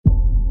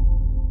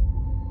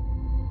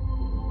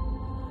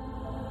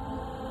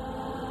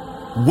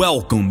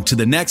Welcome to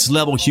the Next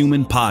Level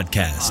Human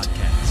podcast.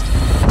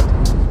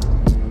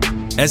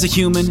 As a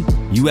human,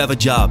 you have a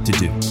job to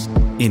do.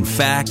 In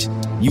fact,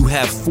 you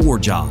have 4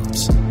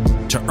 jobs: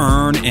 to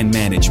earn and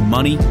manage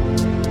money,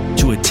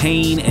 to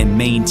attain and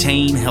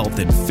maintain health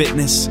and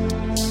fitness,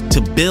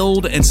 to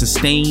build and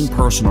sustain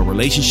personal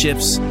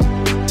relationships,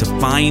 to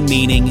find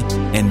meaning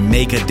and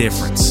make a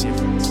difference.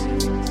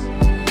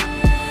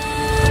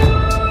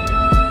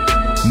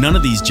 None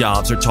of these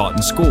jobs are taught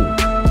in school,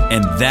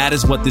 and that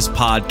is what this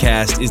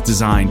podcast is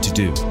designed to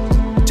do: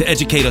 to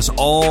educate us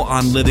all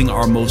on living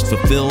our most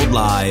fulfilled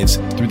lives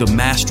through the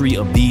mastery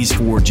of these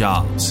 4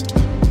 jobs.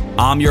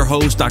 I'm your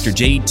host, Dr.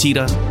 Jade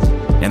Tita,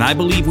 and I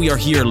believe we are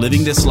here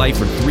living this life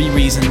for 3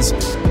 reasons,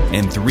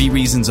 and 3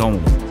 reasons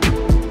only: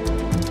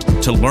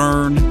 to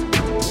learn,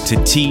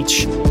 to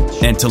teach,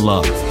 and to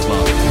love.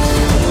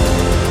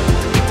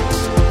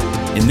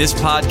 In this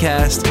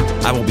podcast,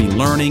 I will be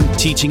learning,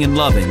 teaching, and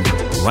loving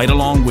right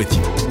along with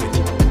you.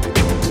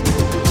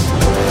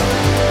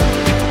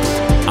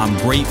 I'm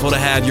grateful to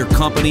have your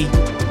company.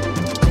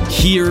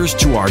 Here's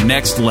to our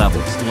next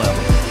level.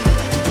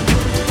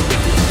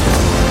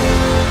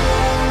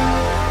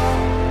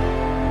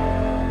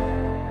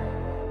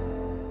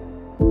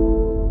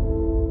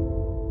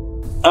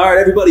 All right,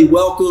 everybody,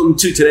 welcome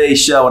to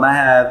today's show. And I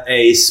have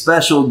a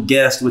special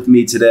guest with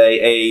me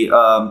today,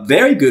 a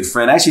very good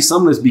friend. Actually,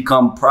 someone who's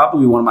become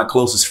probably one of my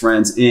closest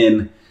friends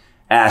in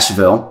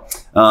Asheville.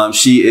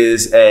 She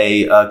is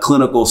a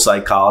clinical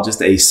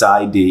psychologist, a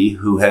PsyD,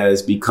 who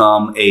has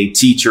become a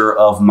teacher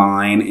of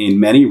mine in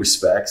many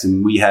respects.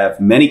 And we have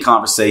many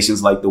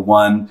conversations like the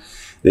one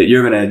that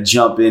you're going to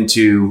jump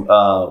into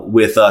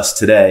with us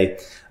today.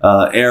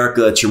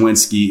 Erika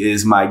Czerwinski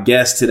is my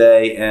guest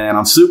today, and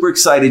I'm super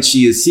excited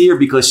she is here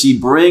because she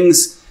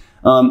brings,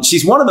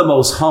 she's one of the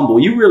most humble.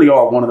 You really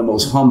are one of the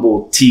most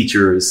humble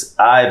teachers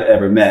I've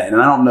ever met.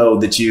 And I don't know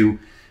that you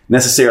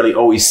necessarily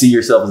always see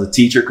yourself as a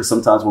teacher, because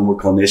sometimes when we're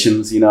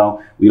clinicians,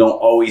 we don't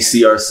always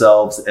see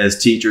ourselves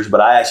as teachers. But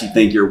I actually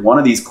think you're one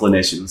of these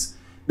clinicians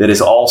that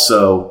is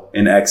also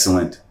an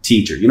excellent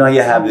teacher. You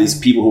have these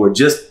people who are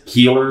just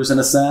healers in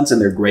a sense,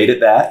 and they're great at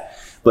that,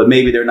 but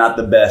maybe they're not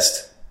the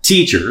best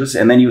teachers.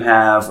 And then you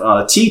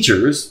have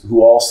teachers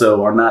who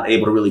also are not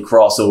able to really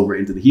cross over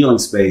into the healing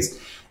space.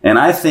 And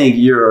I think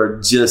you're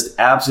just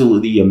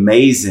absolutely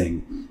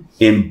amazing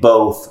in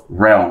both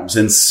realms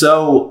and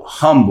so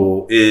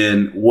humble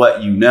in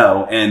what you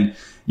know. And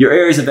your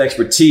areas of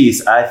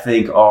expertise, I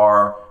think,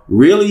 are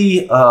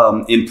really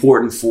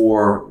important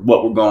for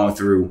what we're going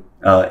through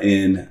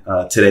in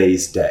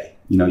today's day.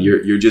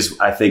 You're just,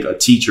 I think, a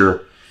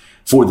teacher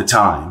for the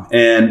time.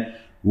 And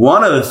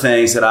one of the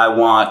things that I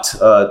want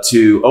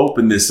to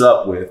open this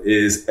up with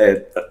is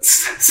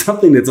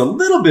something that's a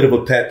little bit of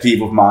a pet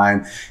peeve of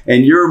mine.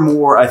 And you're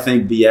more, I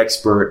think, the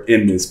expert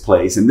in this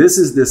place. And this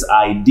is this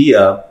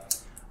idea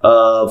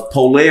of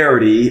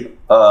polarity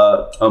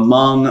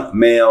among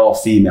male,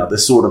 female,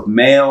 this sort of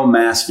male,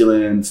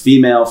 masculine,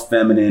 female,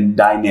 feminine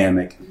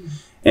dynamic.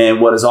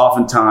 And what is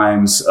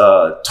oftentimes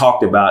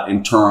talked about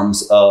in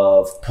terms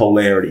of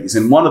polarities.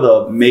 And one of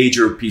the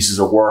major pieces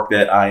of work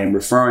that I am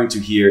referring to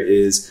here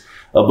is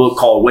a book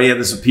called Way of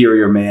the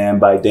Superior Man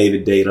by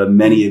David Data.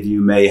 Many of you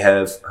may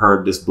have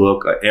heard this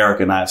book.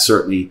 Erika and I have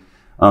certainly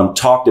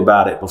talked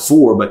about it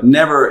before, but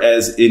never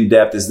as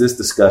in-depth as this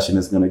discussion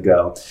is going to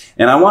go.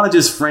 And I want to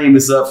just frame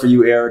this up for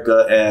you,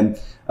 Erika, and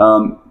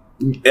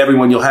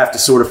everyone, you'll have to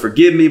sort of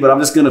forgive me, but I'm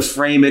just going to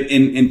frame it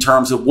in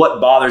terms of what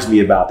bothers me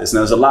about this.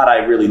 Now, there's a lot I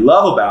really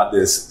love about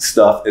this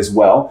stuff as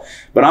well,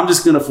 but I'm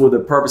just going to, for the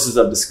purposes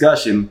of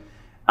discussion,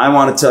 I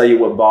want to tell you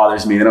what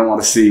bothers me, and I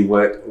want to see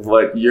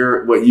what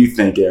you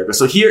think, Erika.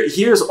 So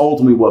here's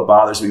ultimately what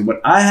bothers me. When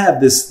I have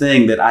this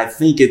thing that I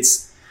think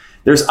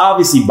there's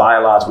obviously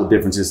biological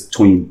differences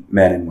between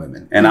men and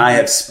women, and I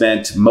have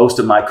spent most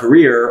of my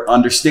career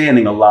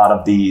understanding a lot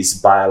of these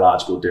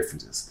biological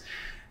differences.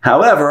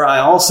 However, I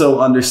also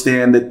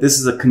understand that this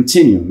is a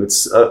continuum.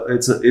 It's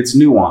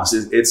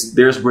nuanced.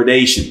 There's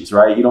gradations,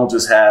 right? You don't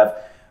just have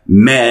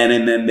men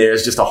and then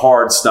there's just a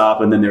hard stop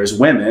and then there's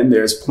women.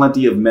 There's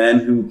plenty of men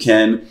who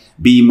can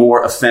be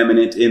more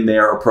effeminate in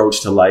their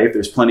approach to life.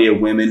 There's plenty of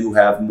women who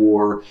have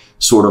more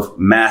sort of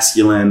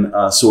masculine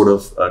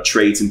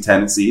traits and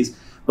tendencies.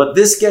 But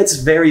this gets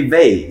very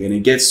vague and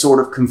it gets sort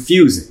of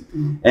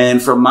confusing.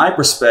 And from my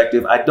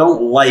perspective, I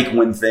don't like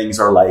when things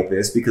are like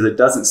this because it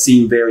doesn't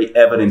seem very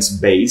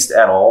evidence-based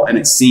at all. And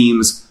it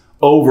seems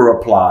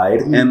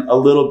over-applied and a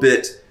little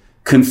bit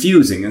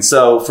confusing. And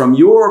so from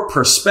your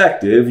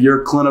perspective,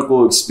 your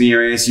clinical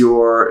experience,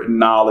 your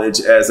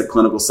knowledge as a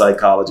clinical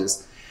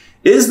psychologist,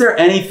 is there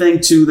anything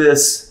to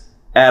this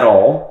at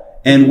all?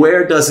 And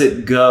where does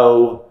it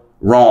go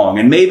wrong?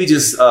 And maybe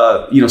just,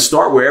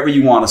 start wherever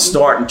you want to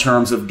start in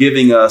terms of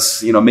giving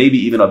us, maybe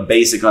even a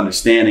basic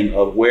understanding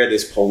of where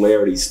this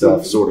polarity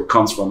stuff sort of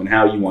comes from and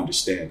how you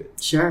understand it.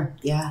 Sure.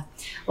 Yeah.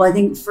 Well, I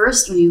think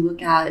first when you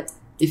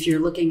if you're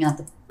looking at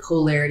the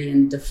polarity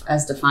and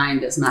as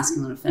defined as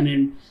masculine and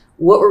feminine,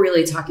 what we're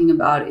really talking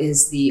about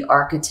is the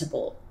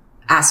archetypal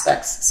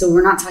aspects. So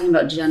we're not talking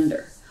about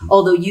gender.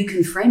 although you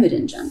can frame it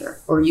in gender,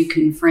 or you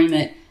can frame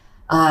it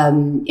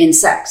in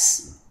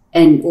sex,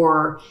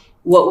 or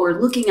what we're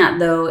looking at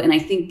though. And I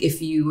think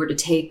if you were to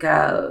take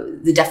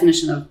the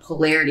definition of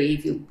polarity,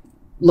 if you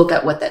look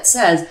at what that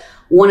says,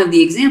 one of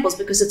the examples,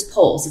 because it's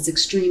poles, it's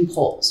extreme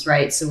poles,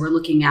 right? So we're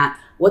looking at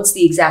what's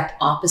the exact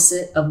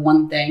opposite of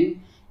one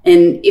thing.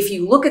 And if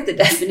you look at the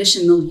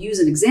definition, they'll use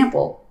an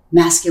example,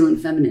 masculine,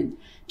 feminine,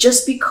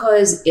 just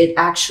because it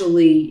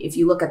actually, if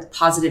you look at the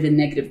positive and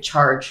negative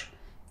charge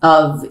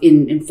of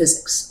in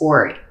physics,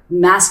 or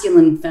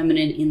masculine and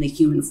feminine in the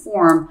human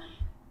form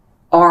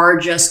are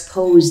just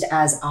posed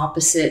as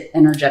opposite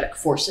energetic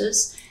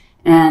forces.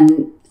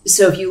 And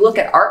so if you look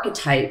at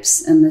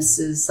archetypes, and this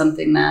is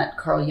something that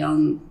Carl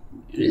Jung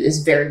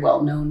is very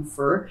well known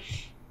for,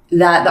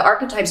 that the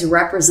archetypes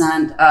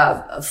represent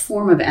a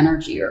form of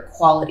energy or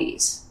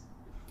qualities.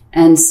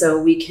 And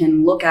so we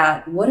can look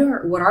at what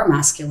are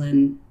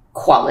masculine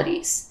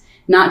qualities,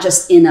 not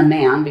just in a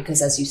man,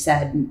 because as you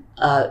said,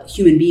 a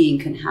human being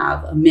can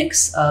have a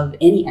mix of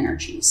any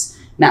energies,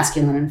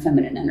 masculine and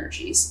feminine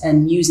energies,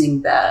 and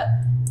using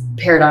the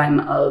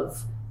paradigm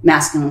of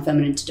masculine and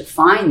feminine to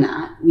define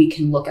that, we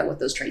can look at what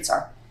those traits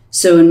are.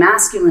 So in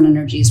masculine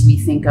energies, we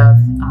think of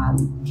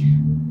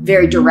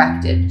very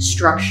directed,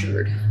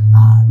 structured,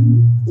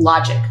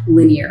 logic,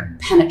 linear,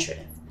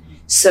 penetrative.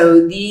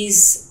 So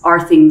these are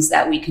things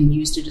that we can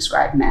use to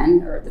describe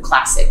men, or the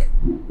classic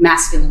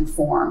masculine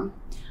form.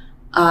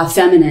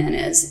 Feminine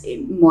is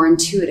more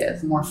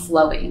intuitive, more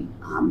flowing,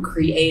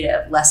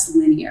 creative, less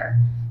linear,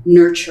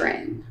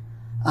 nurturing.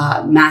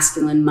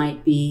 Masculine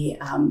might be,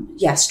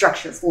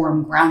 structure,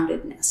 form,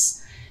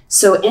 groundedness.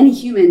 So any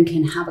human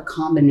can have a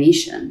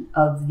combination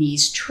of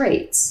these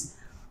traits.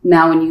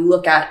 Now, when you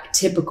look at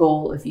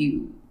typical,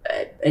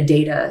 a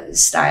data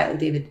style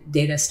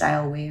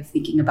way of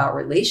thinking about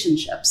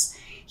relationships,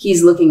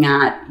 he's looking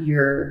at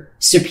your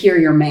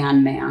superior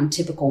man,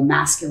 typical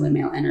masculine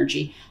male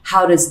energy.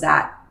 How does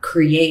that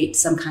create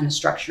some kind of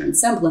structure and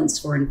semblance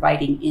for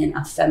inviting in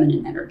a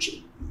feminine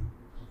energy?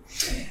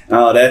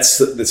 Oh, that's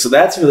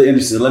really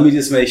interesting. Let me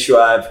just make sure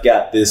I've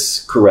got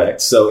this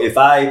correct. So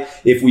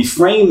if we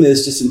frame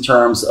this just in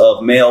terms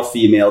of male,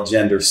 female,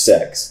 gender,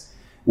 sex,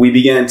 we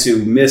begin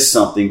to miss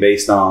something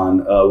based on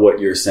what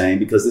you're saying,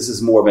 because this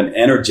is more of an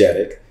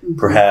energetic,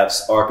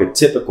 perhaps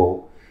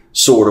archetypical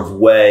sort of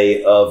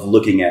way of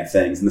looking at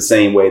things, in the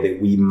same way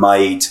that we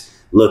might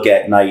look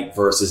at night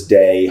versus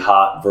day,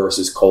 hot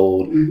versus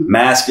cold,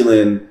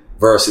 masculine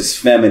versus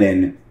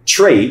feminine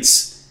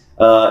traits.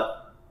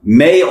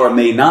 May or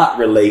may not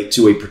relate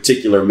to a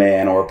particular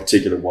man or a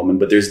particular woman,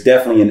 but there's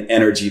definitely an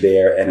energy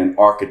there and an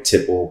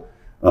archetypal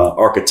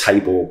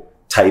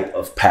type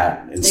of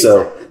pattern. And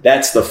so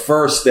that's the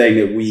first thing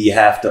that we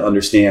have to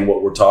understand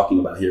what we're talking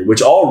about here,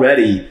 which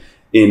already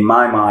in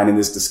my mind in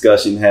this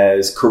discussion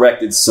has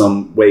corrected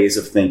some ways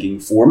of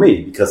thinking for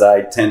me, because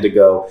I tend to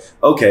go,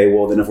 okay,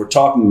 well then if we're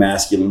talking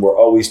masculine, we're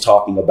always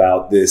talking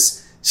about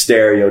this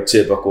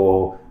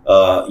stereotypical,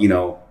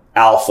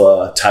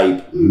 alpha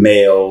type,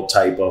 male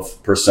type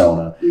of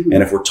persona.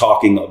 And if we're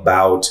talking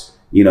about,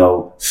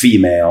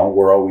 female,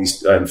 we're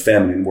always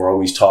feminine, we're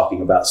always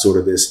talking about sort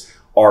of this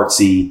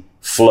artsy,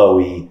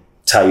 flowy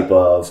type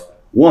of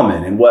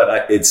woman. And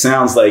what it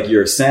sounds like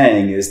you're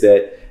saying is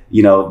that,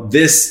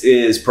 this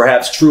is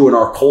perhaps true in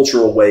our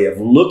cultural way of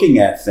looking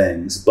at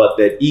things, but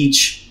that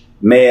each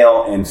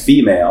male and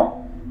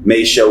female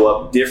may show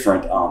up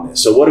different on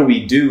this. So what do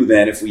we do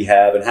then if we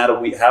have, and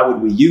how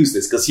would we use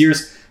this? Because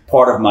here's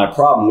part of my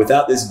problem.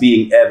 Without this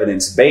being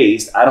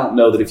evidence-based, I don't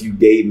know that if you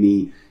gave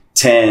me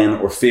 10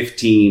 or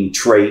 15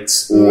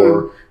 traits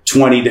or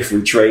 20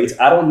 different traits,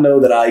 I don't know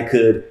that I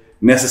could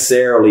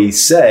necessarily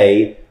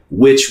say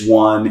which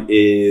one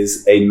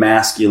is a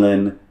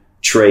masculine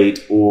trait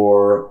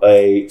or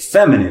a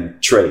feminine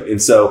trait.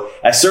 And so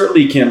I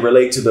certainly can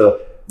relate to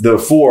the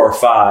 4 or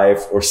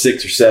 5 or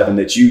 6 or 7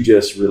 that you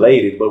just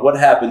related. But what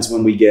happens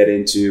when we get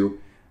into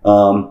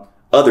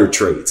other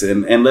traits?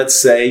 And let's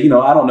say,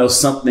 I don't know,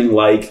 something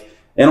like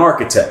an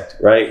architect,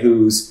 right?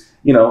 Who's,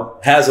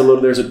 has a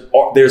little,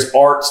 there's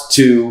art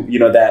to,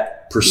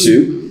 that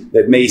pursuit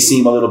that may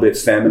seem a little bit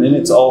feminine.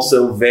 It's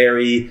also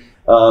very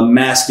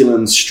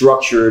masculine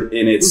structured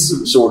in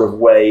its sort of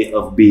way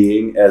of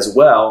being as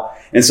well.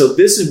 And so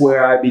this is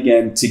where I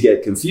began to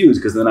get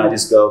confused, because then I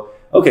just go,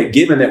 okay,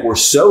 given that we're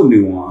so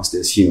nuanced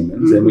as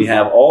humans and we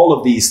have all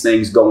of these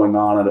things going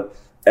on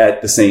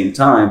at the same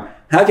time,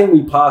 how can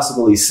we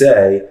possibly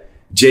say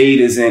Jade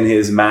is in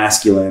his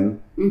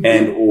masculine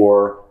and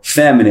or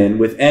feminine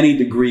with any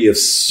degree of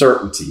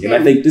certainty? And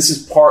I think this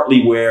is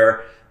partly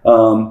where,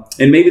 and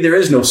maybe there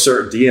is no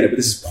certainty in it, but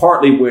this is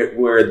partly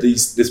where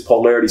this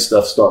polarity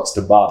stuff starts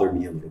to bother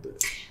me a little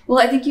bit. Well,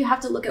 I think you have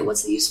to look at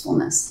what's the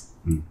usefulness,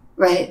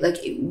 right? Like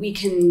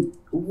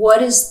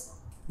what is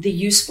the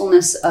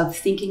usefulness of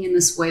thinking in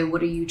this way?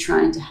 What are you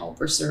trying to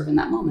help or serve in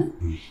that moment?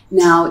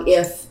 Now,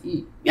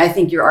 I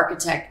think your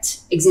architect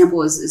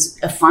example is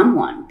a fun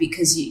one,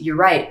 because you're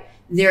right.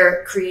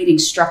 They're creating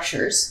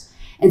structures.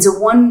 And so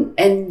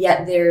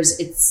yet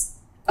it's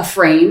a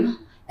frame,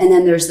 And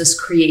then there's this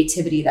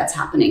creativity that's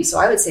happening. So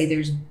I would say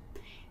there's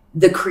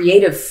the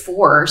creative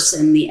force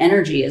and the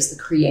energy is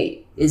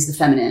the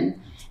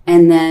feminine.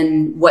 And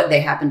then what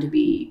they happen to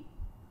be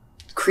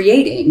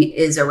creating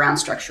is around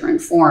structure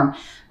and form.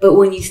 But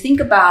when you think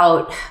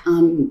about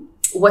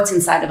what's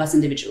inside of us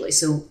individually,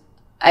 so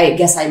I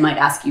guess I might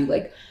ask you,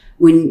 like,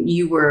 when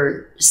you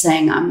were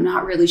saying, I'm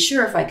not really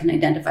sure if I can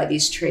identify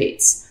these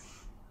traits,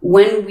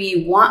 what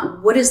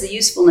is the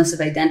usefulness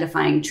of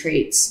identifying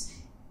traits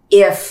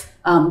if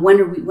when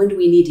do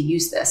we need to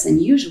use this?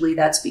 And usually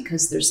that's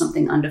because there's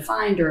something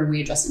undefined, or are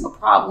we addressing a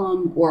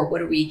problem, or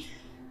what are we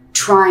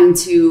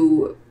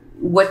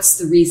what's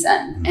the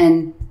reason?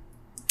 And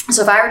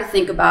so if I were to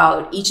think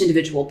about each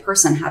individual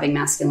person having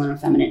masculine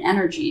and feminine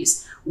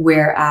energies,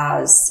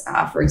 whereas,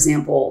 for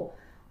example,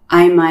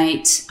 I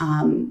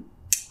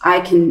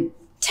can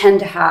tend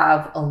to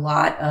have a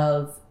lot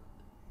of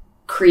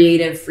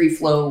creative, free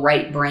flow,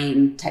 right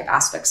brain type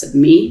aspects of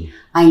me.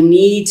 I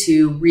need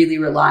to really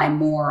rely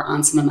more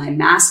on some of my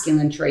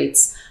masculine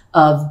traits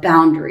of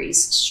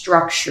boundaries,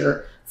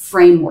 structure,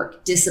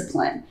 framework,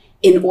 discipline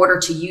in order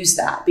to use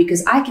that,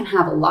 because I can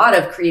have a lot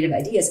of creative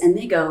ideas and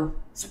they go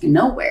fucking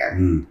nowhere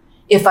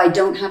if I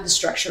don't have the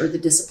structure or the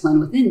discipline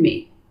within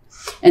me.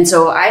 And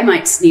so I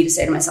might need to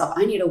say to myself,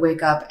 I need to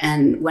wake up,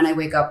 and when I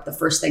wake up, the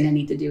first thing I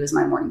need to do is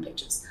my morning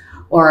pages,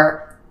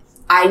 or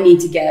I need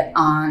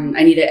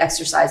to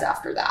exercise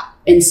after that.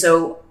 And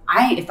so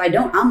if I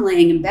don't, I'm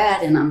laying in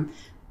bed and I'm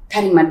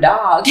petting my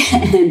dog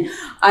and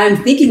I'm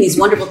thinking these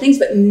wonderful things,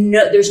 but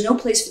there's no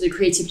place for the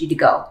creativity to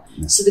go.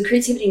 So the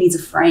creativity needs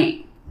a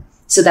frame.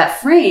 So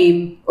that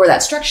frame or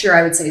that structure,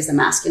 I would say, is the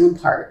masculine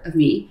part of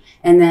me.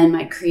 And then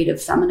my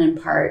creative feminine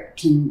part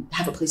can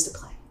have a place to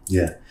play.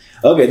 Yeah.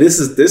 Okay. This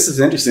is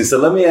interesting. So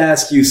let me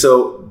ask you,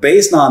 so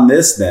based on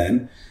this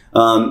then,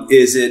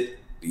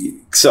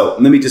 so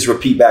let me just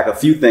repeat back a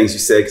few things you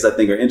said, because I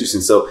think are interesting.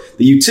 So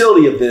the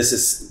utility of this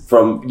is,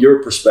 from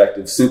your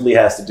perspective, simply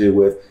has to do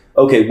with,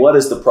 okay, what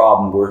is the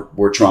problem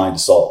we're trying to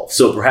solve?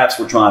 So perhaps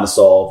we're trying to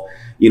solve,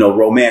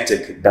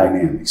 romantic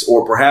dynamics,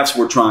 or perhaps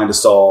we're trying to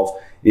solve,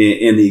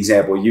 in the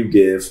example you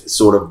give,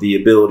 sort of the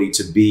ability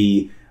to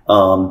be,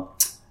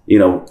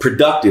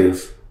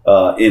 productive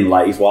in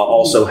life while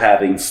also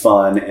having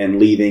fun and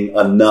leaving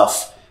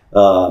enough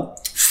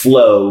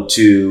flow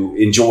to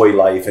enjoy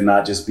life and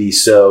not just be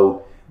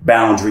so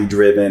boundary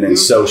driven and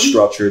so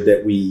structured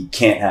that we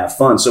can't have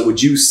fun. So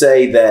would you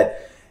say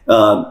that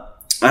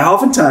I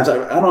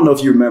don't know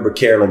if you remember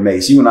Carolyn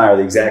Mace. You and I are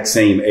the exact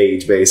same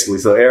age, basically.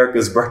 So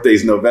Erika's birthday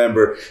is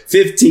November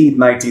 15th,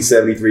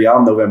 1973.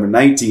 I'm November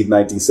 19th,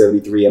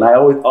 1973. And I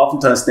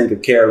oftentimes think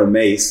of Carolyn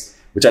Mace,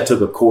 which I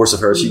took a course of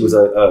her. She was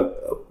a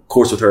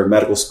course with her in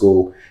medical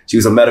school. She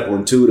was a medical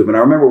intuitive. And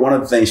I remember one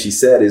of the things she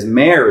said is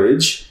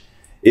marriage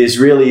is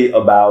really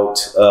about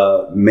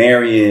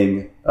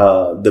marrying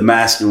the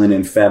masculine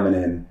and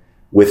feminine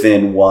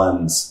within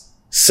one's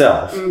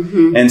self.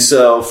 And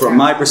so from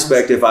my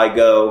perspective, I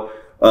go,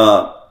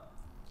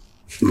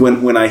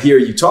 when I hear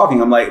you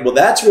talking, I'm like, well,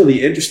 that's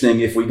really interesting.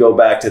 If we go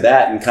back to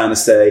that and kind of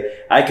say,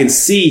 I can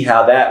see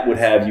how that would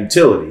have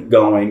utility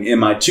going,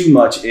 am I too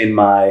much in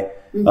my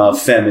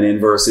feminine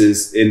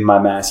versus in my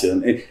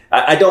masculine? And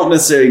I don't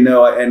necessarily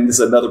know, and this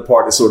is another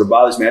part that sort of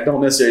bothers me, I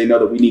don't necessarily know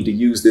that we need to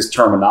use this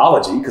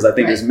terminology, because I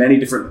think there's many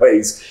different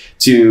ways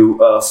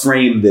to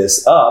frame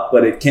this up,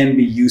 but it can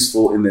be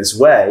useful in this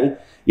way.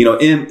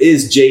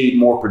 Is Jade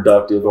more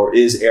productive, or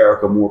is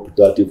Erika more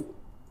productive?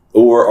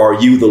 Or are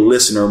you, the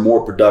listener,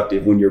 more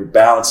productive when you're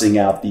balancing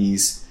out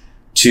these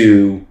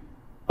two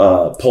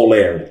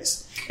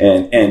polarities?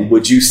 And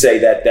would you say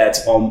that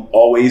that's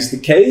always the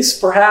case,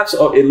 perhaps,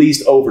 or at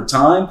least over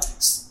time?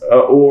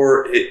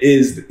 Or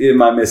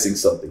am I missing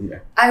something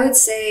here? I would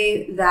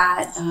say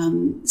that,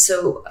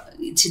 so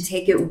to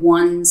take it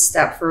one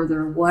step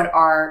further,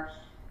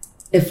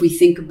 if we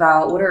think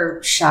about what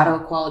are shadow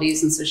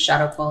qualities? And so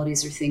shadow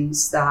qualities are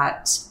things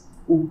that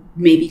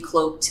may be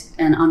cloaked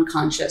and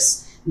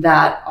unconscious,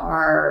 that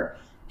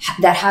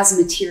has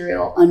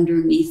material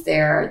underneath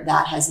there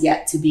that has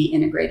yet to be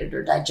integrated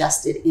or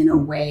digested in a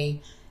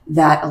way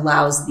that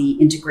allows the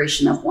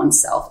integration of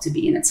oneself to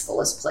be in its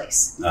fullest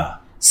place.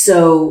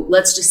 So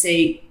let's just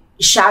say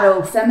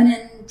shadow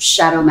feminine,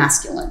 shadow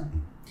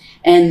masculine,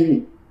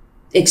 and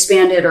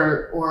expanded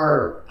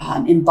or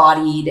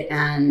embodied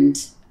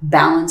and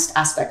balanced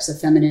aspects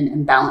of feminine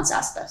and balanced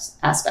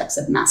aspects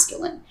of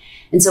masculine.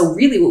 And so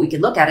really what we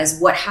could look at is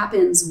what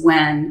happens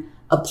when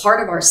a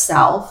part of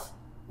ourself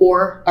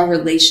or a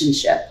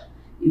relationship,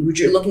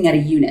 you're looking at a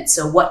unit.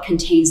 So what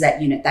contains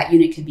that unit? That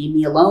unit could be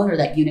me alone, or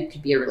that unit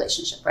could be a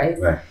relationship, right?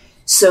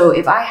 So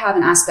if I have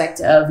an aspect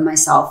of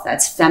myself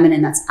that's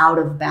feminine, that's out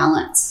of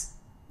balance.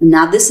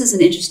 Now, this is an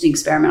interesting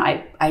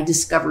experiment I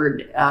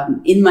discovered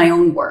in my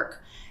own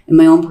work, in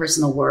my own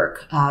personal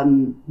work.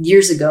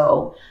 Years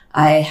ago,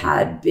 I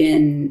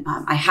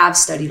have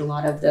studied a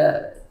lot of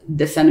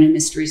the feminine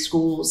mystery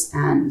schools,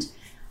 and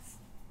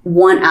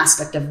one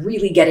aspect of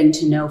really getting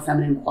to know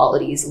feminine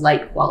qualities,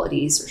 light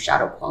qualities or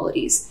shadow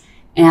qualities,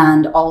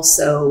 and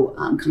also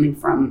coming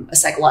from a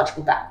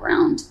psychological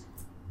background,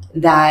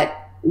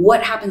 that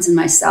what happens in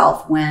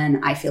myself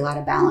when I feel out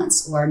of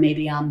balance, or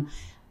maybe I'm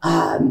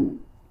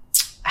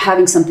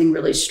having something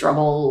really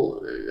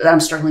that I'm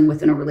struggling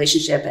with in a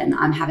relationship, and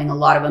I'm having a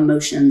lot of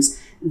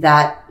emotions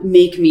that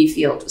make me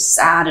feel just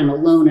sad and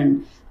alone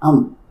and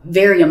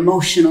very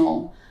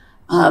emotional.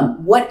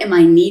 What am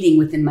I needing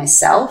within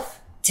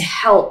myself to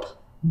help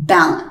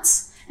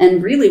balance?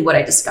 And really what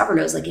I discovered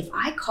was like, if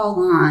I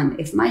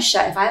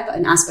have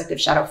an aspect of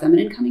shadow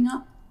feminine coming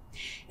up,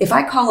 if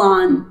I call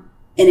on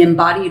an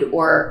embodied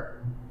or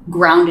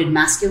grounded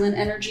masculine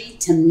energy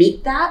to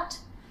meet that.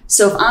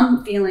 So if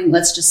I'm feeling,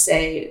 let's just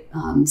say,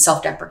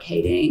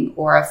 self-deprecating,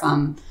 or if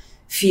I'm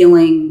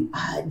feeling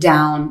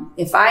down,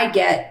 if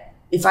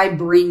I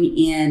bring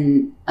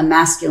in a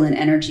masculine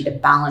energy to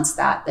balance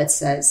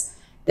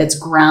that's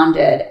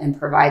grounded and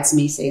provides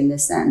me, say in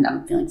this end,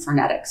 I'm feeling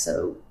frenetic.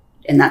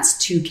 And that's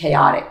too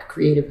chaotic,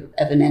 creative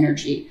of an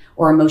energy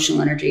or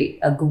emotional energy,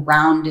 a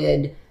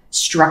grounded,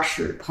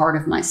 structured part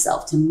of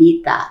myself to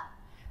meet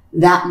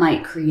that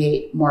might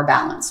create more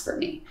balance for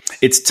me.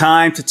 It's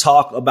time to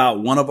talk about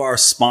one of our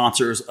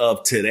sponsors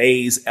of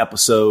today's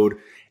episode,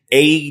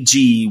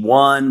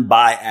 AG1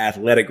 by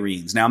Athletic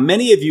Greens. Now,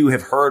 many of you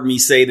have heard me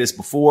say this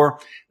before,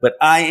 but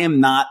I am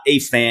not a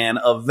fan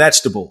of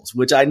vegetables,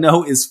 which I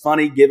know is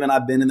funny given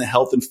I've been in the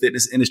health and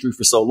fitness industry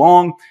for so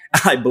long.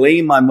 I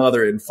blame my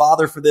mother and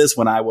father for this.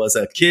 When I was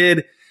a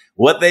kid,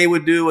 what they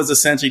would do was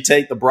essentially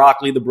take the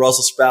broccoli, the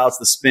Brussels sprouts,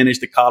 the spinach,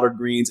 the collard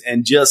greens,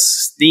 and just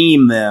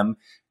steam them.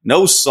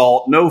 No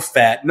salt, no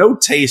fat, no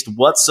taste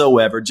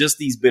whatsoever, just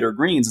these bitter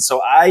greens. And so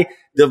I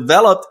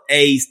developed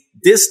a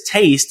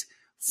distaste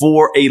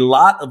for a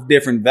lot of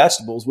different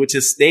vegetables, which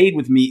has stayed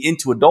with me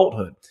into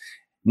adulthood.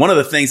 One of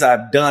the things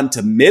I've done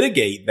to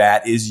mitigate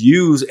that is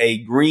use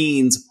a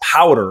greens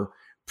powder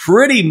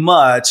pretty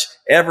much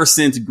ever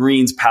since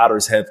greens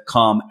powders have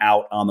come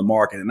out on the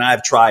market. And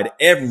I've tried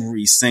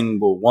every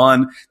single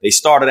one. They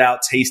started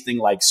out tasting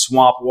like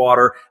swamp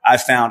water. I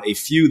found a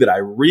few that I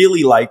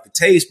really like the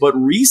taste, but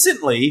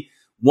recently,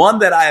 one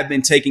that I have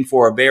been taking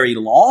for a very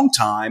long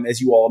time, as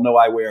you all know,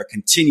 I wear a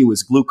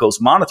continuous glucose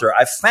monitor.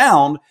 I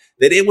found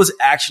that it was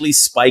actually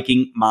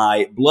spiking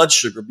my blood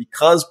sugar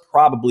because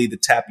probably the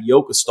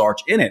tapioca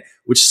starch in it,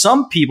 which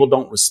some people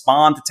don't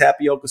respond to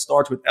tapioca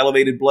starch with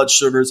elevated blood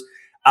sugars.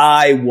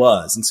 I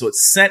was. And so it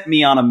sent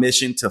me on a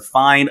mission to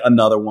find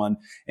another one.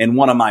 And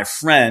one of my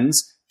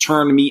friends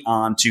turned me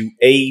on to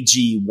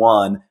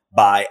AG1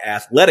 by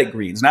Athletic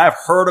Greens. Now, I've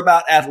heard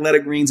about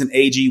Athletic Greens and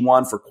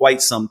AG1 for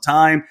quite some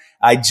time.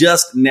 I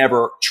just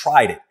never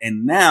tried it.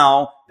 And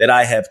now that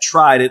I have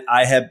tried it,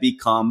 I have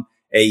become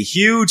a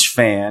huge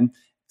fan,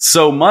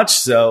 so much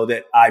so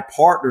that I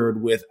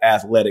partnered with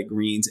Athletic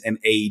Greens and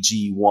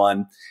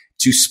AG1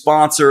 to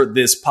sponsor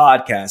this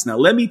podcast. Now,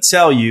 let me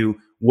tell you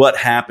what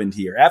happened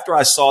here. After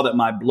I saw that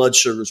my blood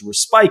sugars were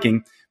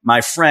spiking,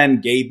 my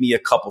friend gave me a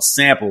couple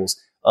samples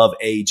of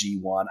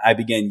AG1. I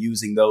began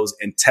using those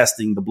and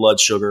testing the blood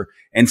sugar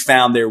and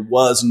found there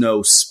was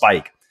no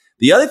spike.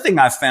 The other thing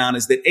I found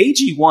is that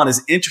AG1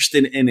 is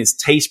interested in its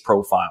taste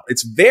profile.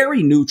 It's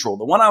very neutral.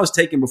 The one I was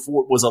taking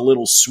before was a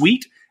little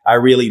sweet. I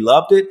really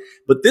loved it.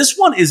 But this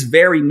one is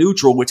very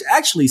neutral, which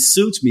actually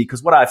suits me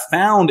because what I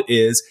found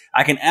is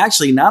I can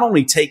actually not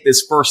only take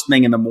this first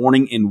thing in the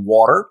morning in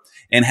water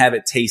and have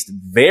it taste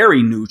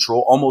very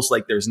neutral, almost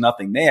like there's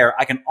nothing there.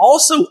 I can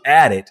also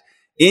add it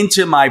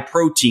into my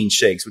protein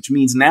shakes, which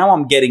means now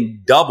I'm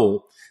getting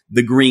double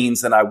the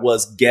greens that I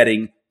was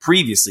getting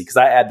previously because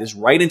I add this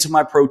right into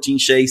my protein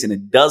shakes and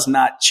it does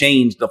not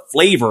change the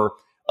flavor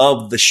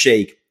of the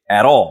shake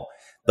at all.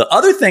 The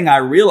other thing I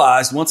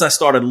realized once I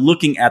started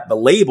looking at the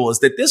label is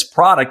that this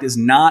product is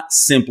not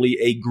simply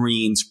a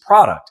greens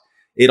product.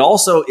 It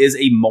also is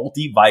a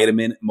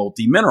multivitamin,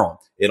 multimineral.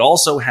 It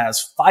also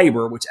has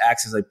fiber, which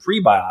acts as a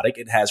prebiotic.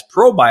 It has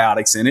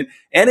probiotics in it,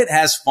 and it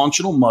has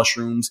functional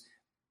mushrooms,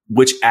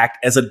 which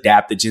act as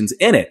adaptogens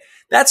in it.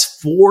 That's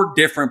 4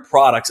 different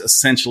products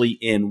essentially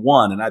in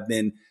one. And I've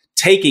been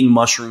taking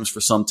mushrooms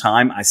for some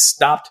time. I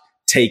stopped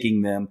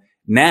taking them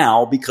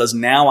now because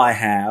now I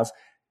have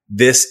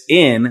this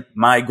in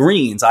my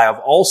greens. I have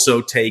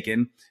also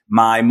taken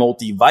my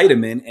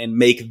multivitamin and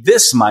make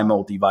this my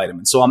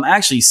multivitamin. So I'm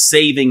actually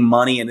saving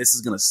money, and this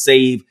is going to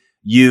save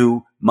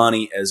you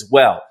money as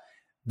well.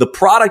 The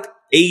product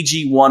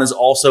AG1 is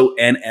also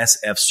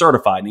NSF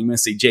certified. And you're going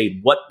to say, Jade,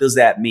 what does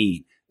that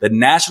mean? The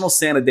National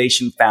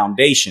Sanitation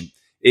Foundation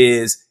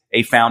is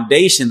a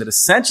foundation that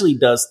essentially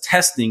does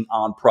testing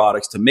on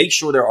products to make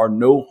sure there are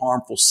no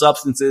harmful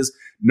substances,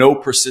 no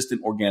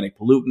persistent organic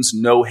pollutants,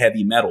 no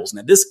heavy metals.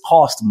 Now, this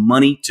costs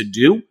money to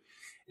do.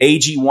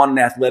 AG1 and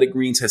Athletic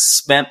Greens has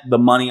spent the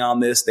money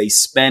on this. They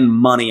spend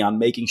money on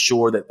making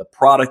sure that the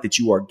product that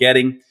you are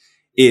getting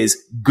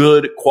is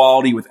good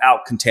quality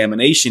without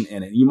contamination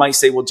in it. You might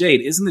say, well,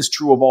 Jade, isn't this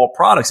true of all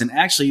products? And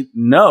actually,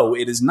 no,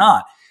 it is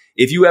not.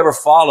 If you ever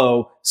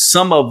follow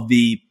some of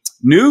the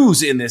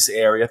news in this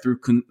area through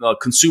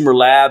consumer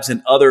labs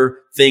and other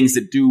things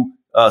that do,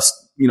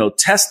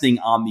 testing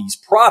on these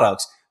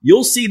products,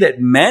 you'll see that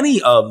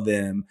many of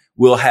them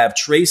will have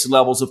trace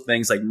levels of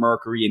things like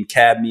mercury and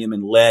cadmium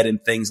and lead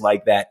and things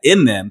like that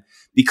in them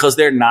because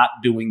they're not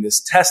doing this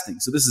testing.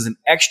 So this is an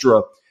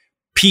extra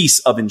piece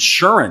of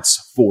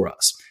insurance for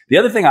us. The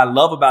other thing I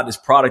love about this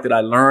product that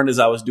I learned as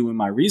I was doing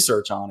my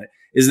research on it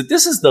is that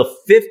this is the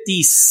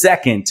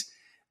 52nd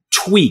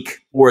tweak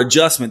or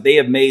adjustment they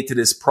have made to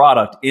this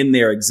product in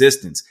their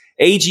existence.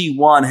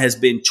 AG1 has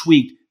been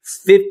tweaked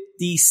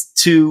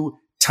 52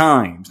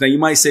 times. Now you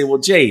might say, well,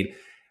 Jade,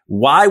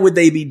 why would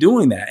they be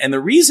doing that? And the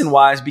reason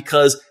why is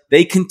because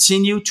they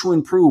continue to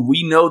improve.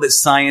 We know that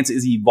science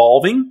is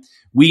evolving.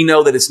 We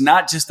know that it's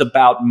not just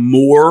about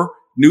more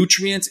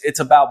nutrients. It's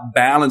about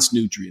balanced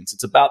nutrients.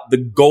 It's about the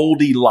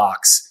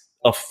Goldilocks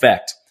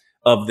effect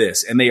of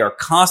this. And they are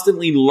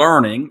constantly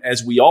learning,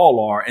 as we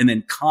all are, and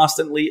then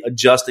constantly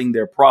adjusting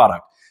their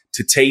product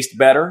to taste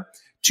better,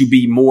 to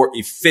be more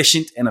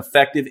efficient and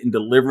effective in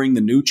delivering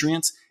the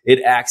nutrients.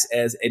 It acts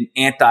as an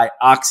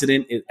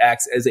antioxidant. It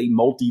acts as a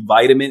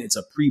multivitamin. It's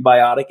a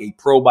prebiotic, a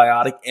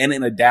probiotic, and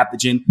an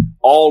adaptogen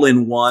all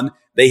in one.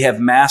 They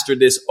have mastered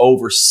this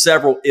over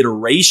several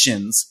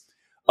iterations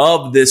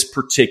of this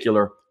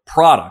particular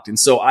product. And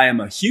so I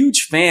am a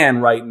huge fan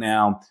right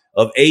now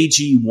of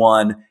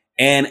AG1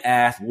 and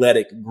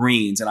Athletic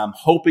Greens. And I'm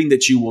hoping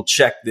that you will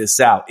check this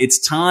out. It's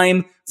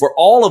time for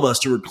all of us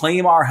to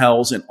reclaim our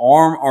health and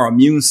arm our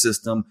immune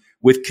system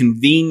with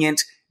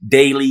convenient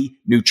daily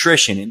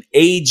nutrition. And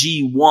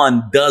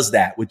AG1 does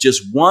that with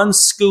just one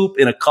scoop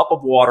in a cup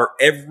of water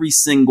every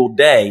single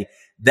day.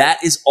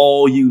 That is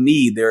all you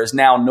need. There is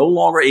now no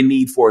longer a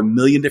need for a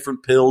million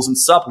different pills and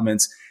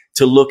supplements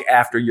to look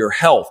after your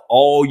health.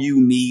 All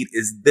you need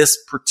is this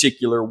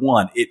particular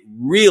one. It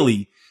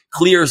really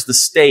clears the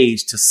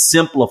stage to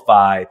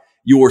simplify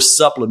your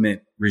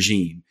supplement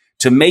regime.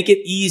 To make it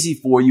easy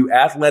for you,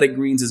 Athletic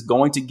Greens is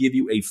going to give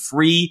you a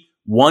free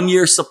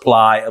 1-year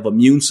supply of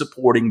immune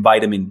supporting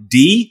vitamin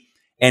D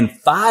and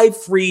 5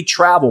 free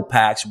travel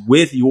packs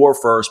with your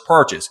first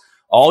purchase.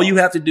 All you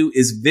have to do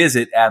is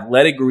visit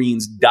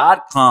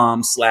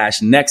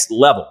athleticgreens.com/next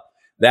level.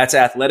 That's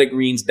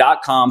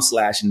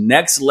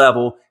athleticgreens.com/next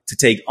level to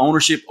take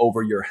ownership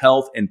over your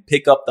health and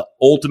pick up the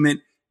ultimate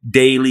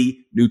daily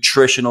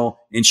nutritional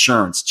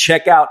insurance.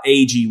 Check out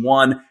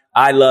AG1.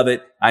 I love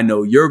it. I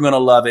know you're going to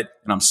love it.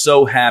 And I'm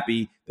so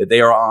happy that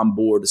they are on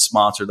board to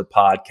sponsor the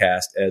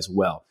podcast as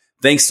well.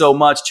 Thanks so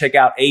much. Check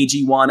out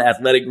AG1,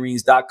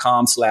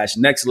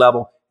 athleticgreens.com/next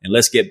level. And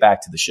let's get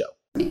back to the show.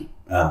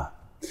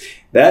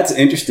 That's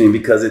interesting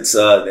because it's,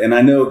 and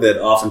I know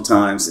that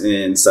oftentimes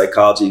in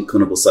psychology and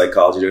clinical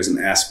psychology, there's an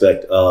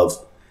aspect of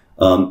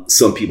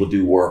some people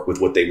do work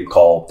with what they would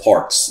call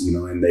parts,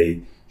 and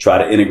they try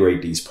to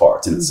integrate these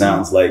parts. And it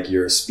sounds like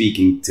you're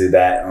speaking to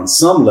that on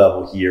some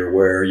level here,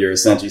 where you're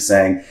essentially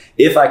saying,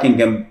 if I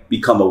can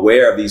become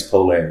aware of these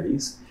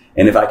polarities,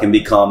 and if I can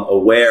become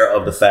aware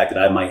of the fact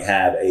that I might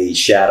have a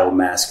shadow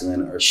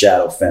masculine or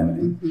shadow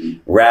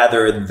feminine,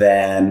 rather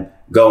than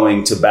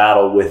going to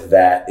battle with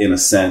that in a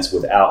sense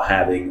without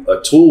having a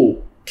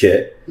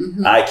toolkit,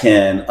 I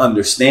can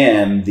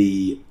understand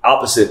the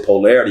opposite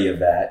polarity of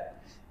that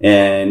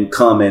and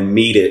come and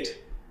meet it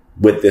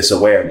with this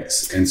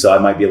awareness. And so I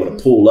might be able to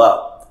pull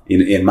up,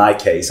 in my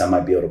case, I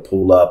might be able to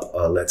pull up,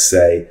 let's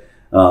say,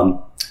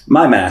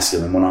 my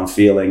masculine when I'm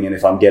feeling, and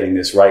if I'm getting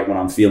this right, when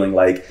I'm feeling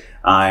like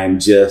I'm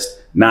just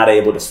not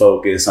able to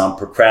focus, I'm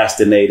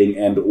procrastinating,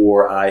 and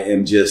or I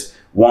am just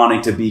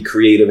wanting to be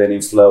creative and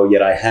in flow,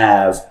 yet I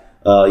have,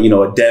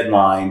 a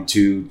deadline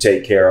to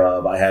take care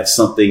of. I have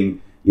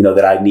something,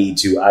 that I need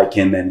to, I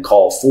can then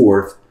call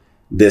forth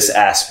this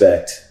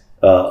aspect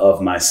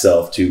of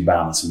myself to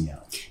balance me out.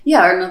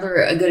 Yeah,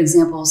 or a good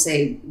example,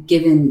 say,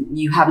 given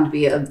you happen to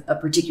be a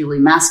particularly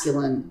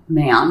masculine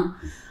man,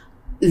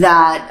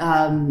 that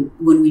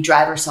when we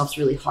drive ourselves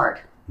really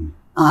hard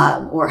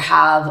or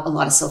have a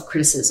lot of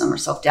self-criticism or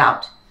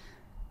self-doubt,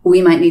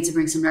 we might need to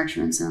bring some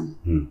nurturance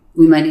in.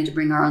 We might need to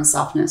bring our own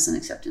softness and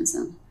acceptance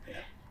in.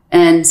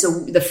 And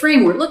so the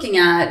frame we're looking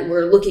at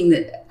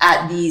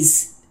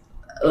these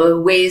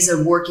ways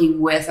of working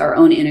with our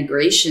own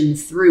integration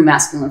through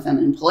masculine and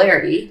feminine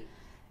polarity.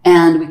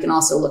 And we can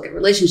also look at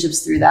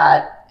relationships through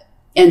that.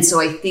 And so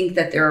I think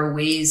that there are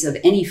ways of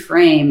any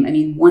frame. I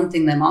mean, one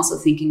thing that I'm also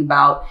thinking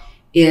about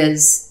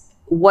is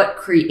what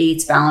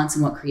creates balance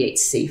and what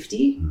creates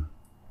safety.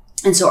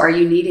 And so are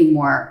you needing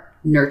more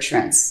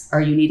nurturance?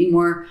 Are you needing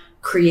more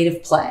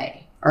creative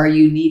play? Are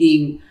you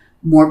needing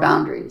more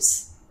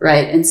boundaries?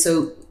 Right. And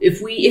so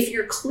if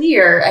you're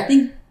clear, I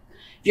think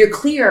if you're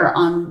clear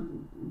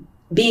on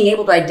being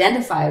able to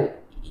identify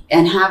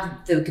and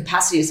have the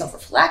capacity to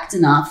self-reflect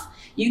enough,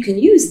 you can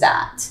use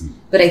that.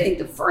 But I think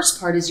the first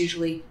part is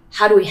usually,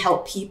 how do we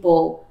help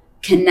people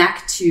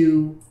connect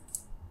to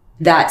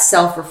that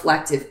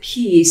self-reflective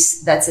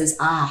piece that says,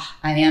 I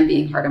am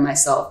being hard on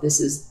myself. This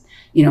is,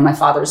 my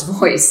father's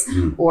voice,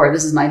 or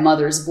this is my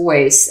mother's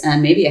voice.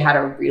 And maybe I had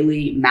a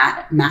really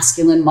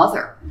masculine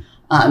mother.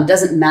 It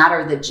doesn't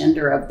matter the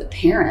gender of the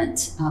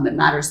parent. It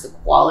matters the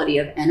quality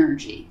of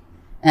energy.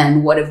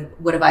 And what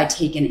have I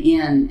taken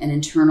in and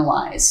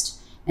internalized?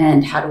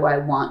 And how do I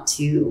want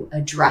to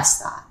address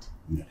that?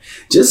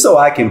 Just so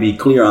I can be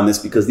clear on this,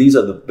 because these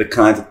are the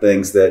kinds of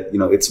things that,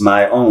 it's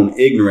my own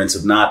ignorance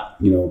of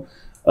not,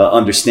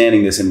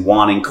 understanding this and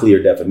wanting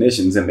clear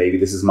definitions. And maybe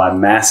this is my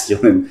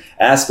masculine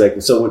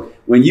aspect. So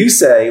when you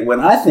say, when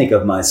I think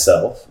of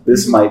myself,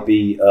 this might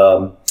be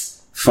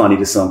funny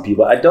to some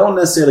people. I don't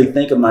necessarily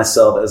think of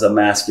myself as a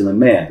masculine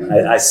man.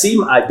 I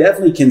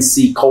definitely can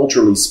see,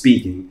 culturally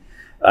speaking,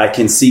 I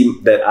can see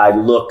that I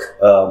look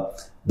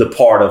the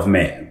part of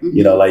man,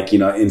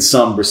 in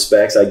some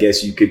respects, I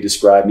guess you could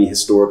describe me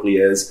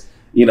historically as,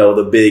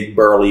 the big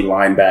burly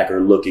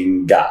linebacker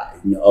looking guy,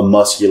 a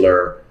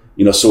muscular,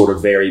 sort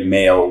of very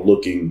male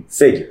looking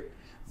figure.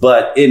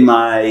 But in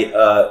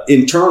my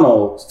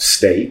internal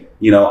state,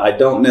 I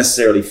don't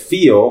necessarily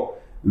feel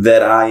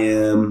that I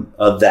am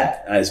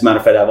that. As a matter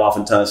of fact, I've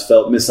oftentimes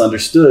felt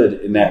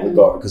misunderstood in that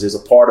regard, because there's a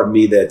part of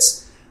me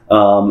that's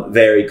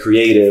very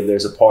creative.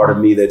 There's a part of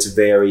me that's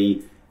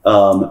very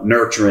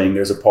nurturing.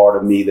 There's a part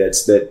of me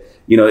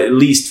at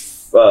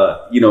least,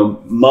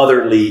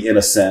 motherly in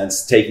a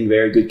sense, taking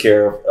very good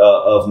care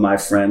of my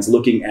friends,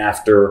 looking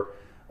after,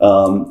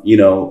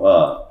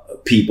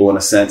 people in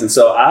a sense. And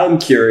so I'm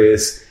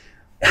curious,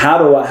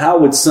 how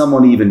would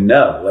someone even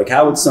know? Like,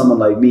 how would someone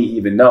like me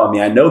even know? I mean,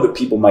 I know that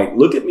people might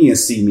look at me and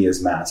see me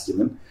as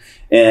masculine,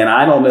 and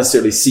I don't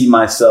necessarily see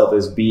myself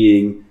as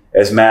being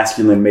as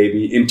masculine,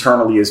 maybe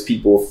internally, as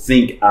people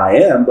think I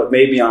am, but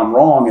maybe I'm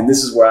wrong. And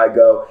this is where I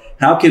go,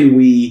 how can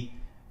we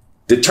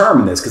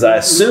determine this? Because I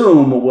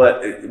assume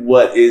what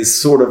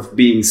is sort of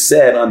being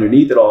said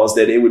underneath it all is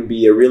that it would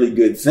be a really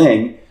good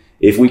thing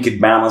if we could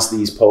balance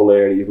these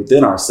polarities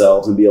within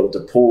ourselves and be able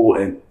to pull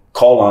and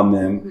call on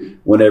them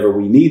whenever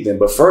we need them.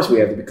 But first we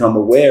have to become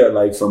aware,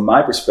 like from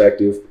my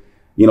perspective,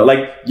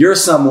 like you're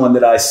someone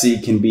that I see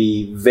can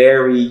be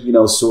very,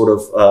 sort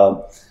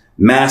of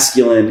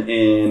masculine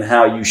in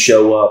how you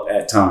show up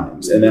at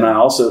times. And then I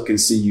also can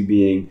see you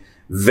being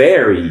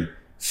very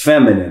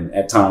feminine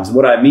at times. And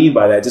what I mean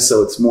by that, just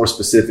so it's more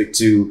specific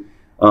to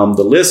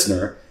the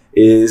listener,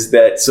 is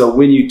that so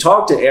when you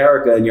talk to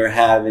Erika and you're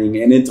having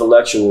an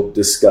intellectual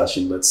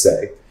discussion, let's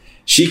say,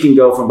 she can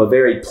go from a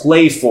very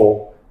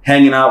playful,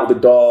 hanging out with the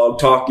dog,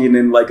 talking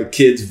in like a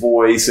kid's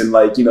voice and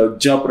like,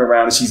 jumping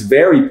around, and she's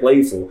very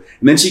playful.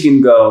 And then she can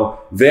go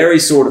very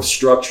sort of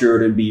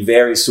structured and be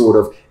very sort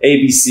of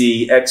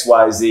ABC,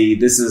 XYZ.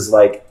 This is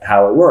like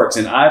how it works.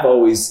 And I've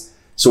always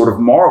sort of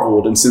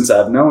marveled, and since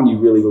I've known you,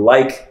 really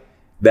like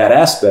that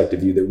aspect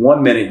of you, that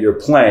one minute you're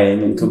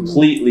playing and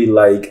completely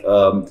like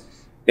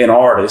an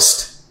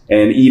artist,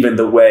 and even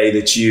the way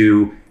that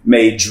you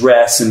may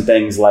dress and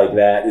things like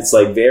that, it's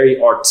like very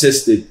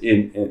artistic,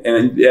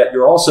 and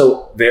you're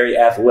also very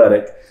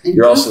athletic. And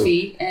you're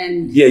goofy also,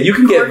 and you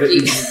can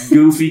quirky. Get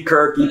goofy,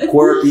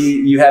 quirky.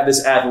 You have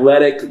this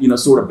athletic,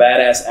 sort of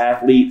badass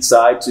athlete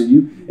side to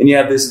you, and you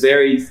have this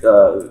very,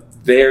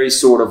 very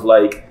sort of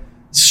like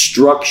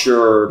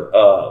structured,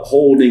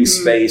 holding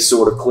space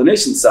sort of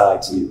clinician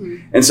side to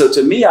you. And so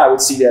to me, I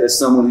would see that as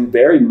someone who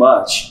very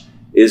much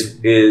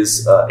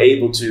is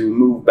able to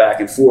move back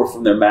and forth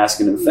from their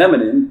masculine and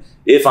feminine,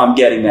 if I'm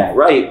getting that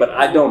right. But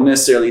I don't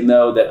necessarily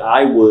know that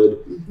I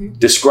would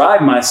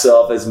describe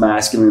myself as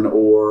masculine,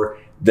 or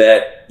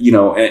that,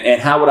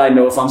 and how would I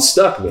know if I'm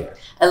stuck there?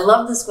 I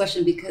love this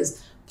question,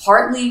 because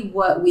partly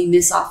what we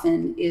miss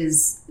often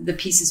is the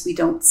pieces we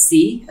don't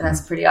see. And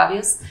that's pretty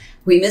obvious.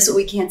 We miss what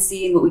we can't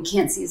see, and what we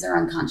can't see is our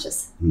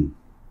unconscious.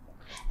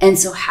 And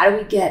so how do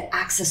we get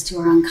access to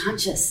our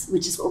unconscious,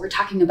 which is what we're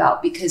talking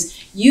about?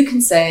 Because you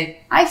can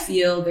say, I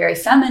feel very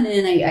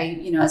feminine.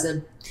 I as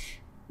a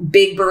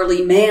big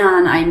burly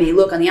man, I may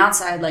look on the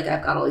outside like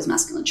I've got all these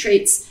masculine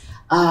traits,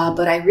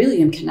 but I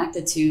really am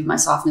connected to my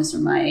softness,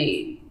 or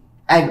I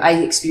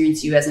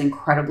experience you as an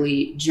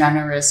incredibly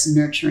generous,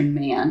 nurturing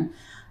man.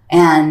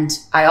 And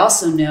I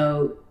also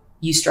know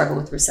you struggle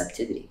with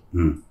receptivity.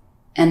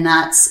 And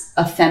that's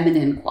a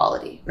feminine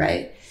quality,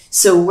 right?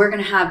 So we're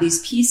going to have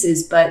these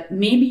pieces, but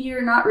maybe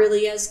you're not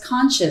really as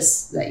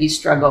conscious that you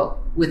struggle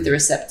with the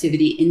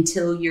receptivity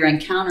until you're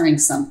encountering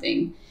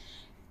something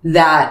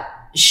that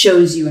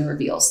shows you and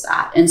reveals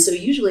that. And so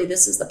usually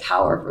this is the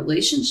power of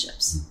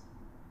relationships,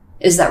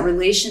 is that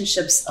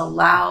relationships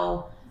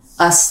allow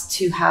us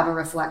to have a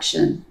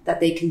reflection,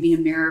 that they can be a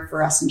mirror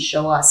for us and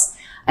show us.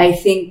 I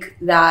think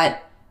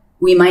that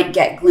we might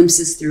get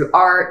glimpses through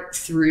art,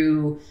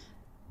 through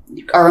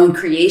our own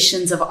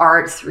creations of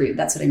art, through,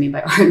 that's what I mean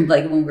by art,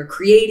 like when we're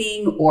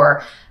creating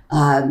or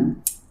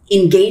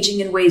engaging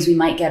in ways, we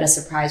might get a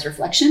surprise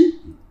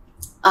reflection.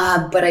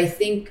 But I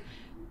think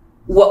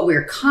what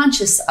we're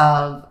conscious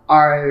of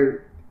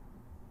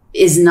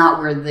is not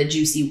where the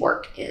juicy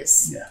work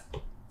is. Yeah.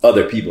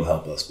 Other people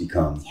help us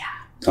become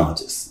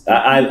conscious.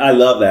 I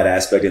love that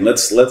aspect. And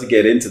let's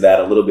get into that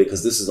a little bit,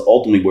 because this is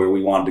ultimately where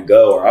we wanted to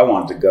go, or I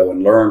wanted to go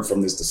and learn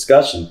from this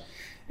discussion,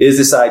 is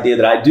this idea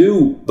that I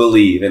do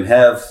believe and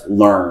have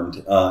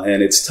learned,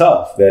 and it's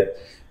tough, that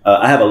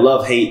I have a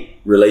love-hate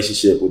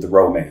relationship with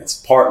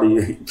romance,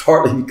 partly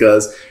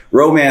because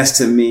romance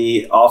to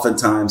me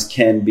oftentimes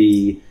can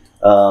be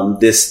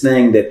this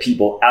thing that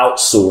people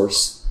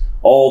outsource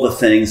all the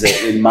things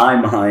that in my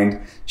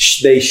mind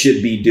they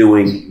should be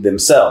doing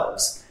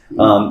themselves.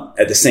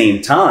 At the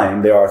same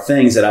time, there are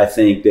things that I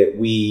think that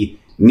we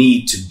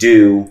need to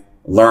do,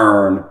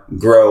 learn,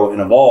 grow,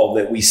 and evolve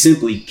that we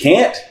simply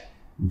can't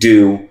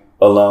do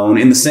alone,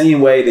 in the same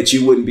way that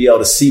you wouldn't be able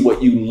to see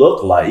what you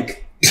look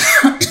like.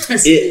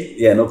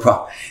 No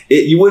problem.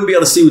 You wouldn't be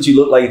able to see what you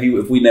look like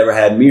if we never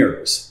had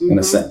mirrors, in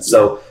a sense.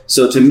 So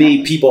to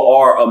me, people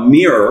are a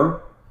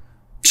mirror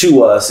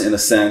to us, in a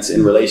sense,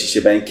 in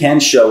relationship, and can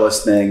show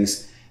us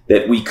things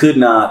that we could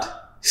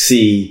not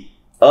see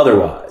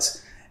otherwise.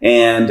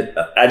 And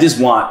I just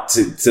want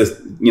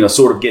to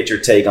sort of get your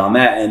take on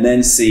that, and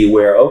then see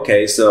where,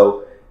 okay,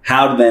 so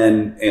how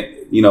then,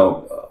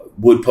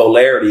 would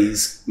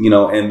polarities,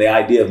 and the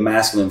idea of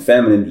masculine and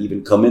feminine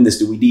even come in this?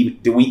 Do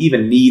we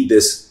even need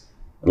this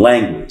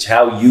language?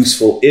 How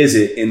useful is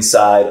it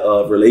inside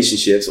of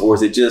relationships? Or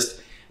is it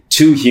just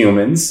two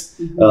humans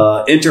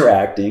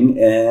interacting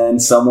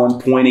and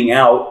someone pointing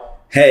out,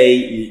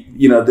 hey,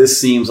 this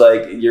seems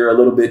like you're a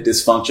little bit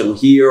dysfunctional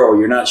here, or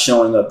you're not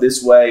showing up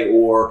this way,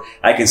 or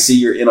I can see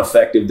you're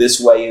ineffective this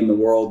way in the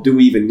world. Do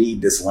we even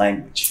need this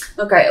language?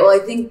 Okay. Well,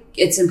 I think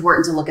it's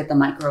important to look at the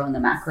micro and the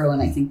macro.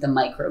 And I think the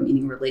micro,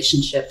 meaning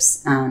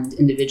relationships and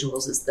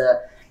individuals, is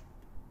the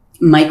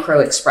micro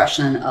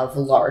expression of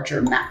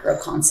larger macro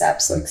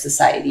concepts like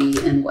society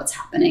and what's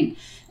happening.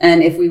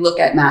 And if we look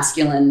at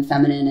masculine,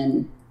 feminine,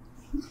 and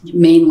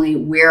mainly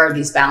where are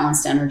these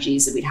balanced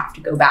energies, that we'd have to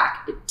go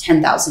back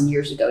 10,000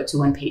 years ago to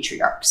when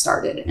patriarchy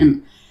started.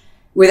 And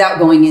without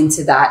going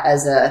into that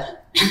as a,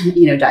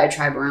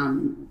 diatribe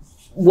around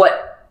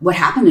what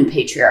happened in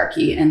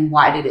patriarchy and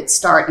why did it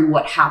start and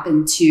what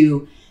happened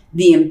to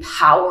the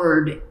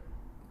empowered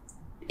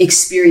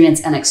experience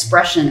and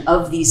expression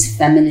of these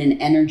feminine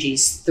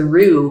energies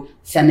through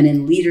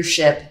feminine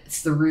leadership,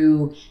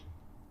 through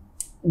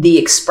the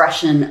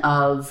expression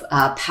of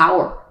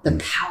power, the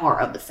power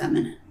of the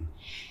feminine.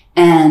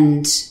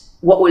 And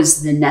what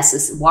was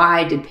the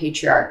why did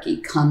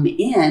patriarchy come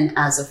in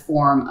as a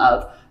form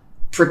of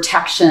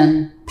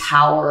protection,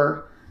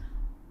 power,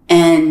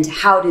 and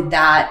how did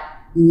that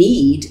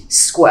need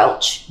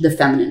squelch the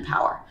feminine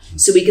power?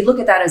 So we could look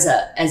at that as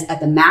at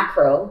the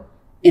macro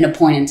in a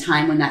point in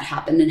time when that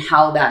happened, and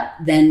how that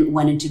then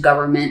went into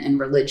government and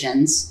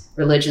religions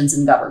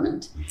and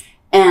government.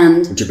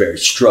 And which are very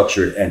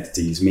structured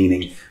entities,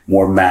 meaning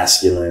more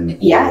masculine.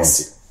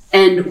 Yes.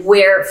 And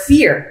where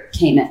fear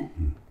came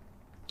in.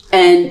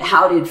 And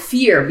how did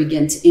fear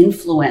begin to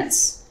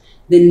influence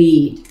the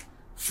need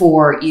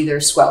for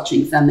either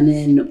squelching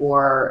feminine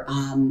or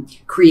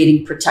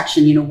creating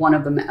protection? One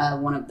of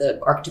the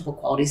archetypal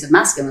qualities of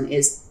masculine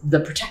is the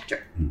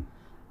protector.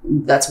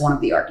 That's one of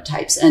the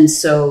archetypes. And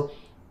so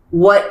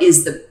what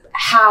is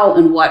how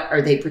and what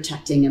are they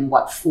protecting, and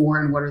what for,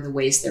 and what are the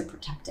ways they're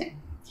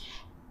protecting?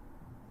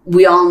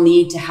 We all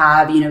need to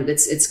have,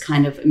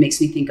 it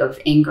makes me think of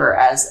anger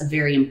as a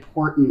very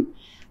important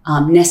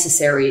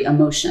necessary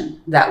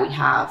emotion that we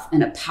have,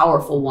 and a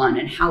powerful one,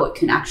 and how it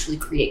can actually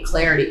create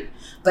clarity.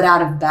 But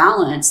out of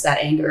balance, that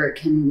anger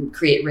can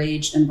create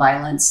rage and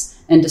violence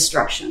and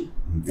destruction.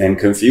 And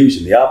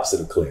confusion, the opposite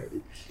of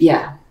clarity.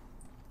 Yeah.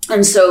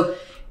 And so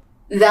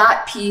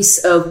that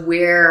piece of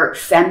where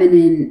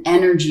feminine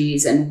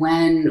energies and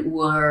when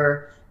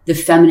were the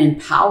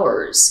feminine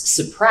powers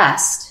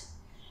suppressed,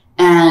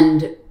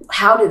 and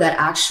how did that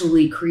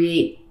actually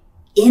create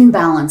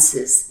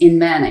imbalances in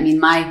men? I mean,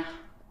 my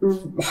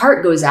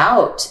heart goes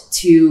out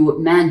to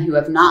men who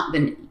have not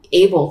been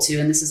able to,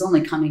 and this is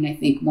only coming, I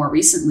think, more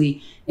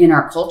recently in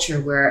our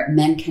culture, where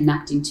men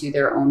connecting to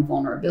their own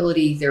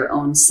vulnerability, their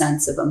own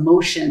sense of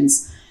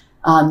emotions,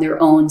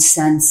 their own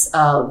sense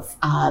of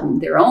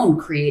their own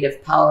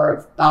creative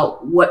power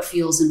about what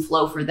feels in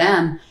flow for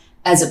them,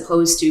 as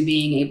opposed to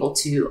being able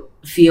to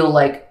feel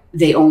like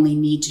they only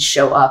need to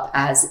show up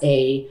as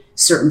a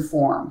certain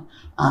form.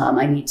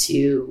 I need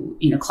to,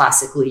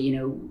 classically,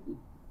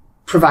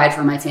 provide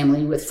for my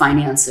family with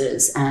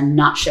finances and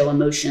not show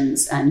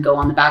emotions and go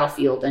on the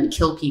battlefield and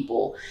kill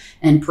people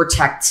and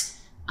protect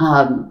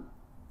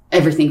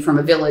everything from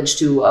a village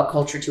to a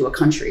culture to a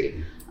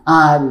country.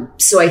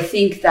 So I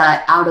think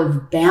that out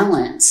of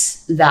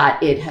balance,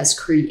 that it has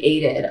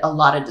created a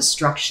lot of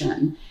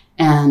destruction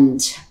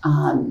and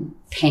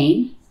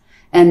pain.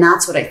 And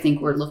that's what I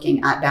think we're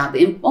looking at now.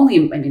 One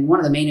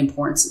of the main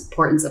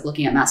importance of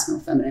looking at masculine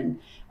and feminine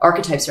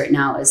archetypes right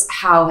now is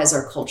how has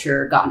our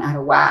culture gotten out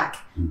of whack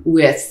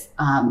with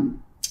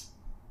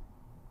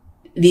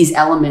these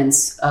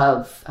elements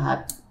of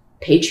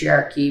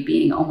patriarchy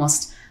being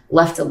almost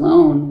left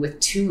alone with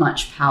too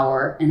much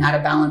power and out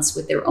of balance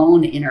with their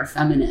own inner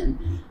feminine.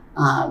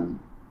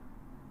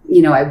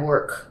 I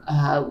work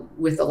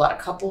with a lot of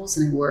couples,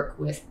 and I work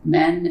with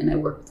men, and I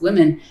work with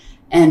women.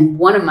 And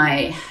what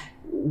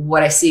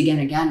I see again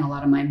and again, a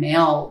lot of my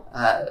male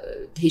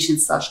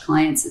patients /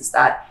 clients, is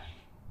that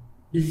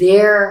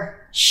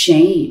their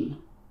shame,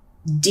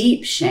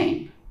 deep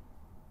shame,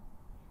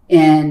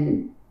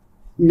 in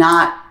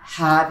not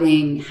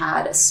having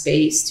had a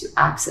space to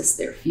access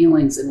their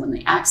feelings. And when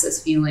they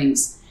access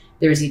feelings,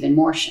 there's even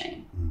more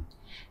shame.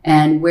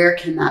 And where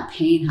can that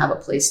pain have a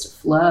place to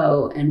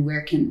flow? And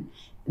where can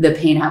the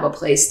pain have a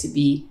place to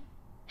be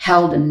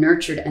held and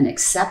nurtured and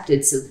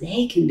accepted so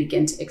they can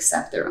begin to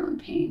accept their own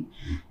pain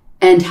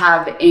and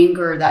have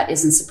anger that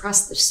isn't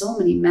suppressed? There's so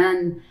many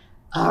men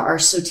are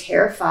so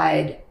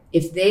terrified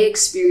if they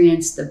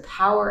experience the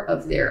power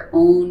of their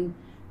own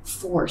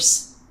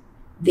force.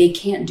 They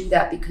can't do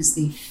that because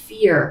they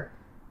fear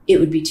it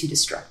would be too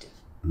destructive.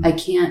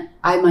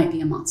 I might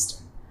be a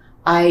monster.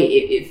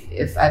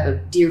 If I have a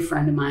dear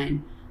friend of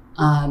mine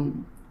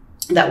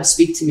that will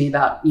speak to me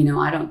about,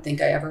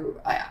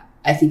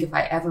 I think if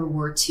I ever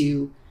were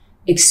to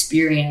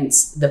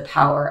experience the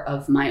power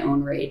of my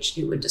own rage,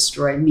 it would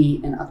destroy me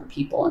and other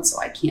people. And so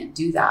I can't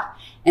do that.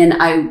 And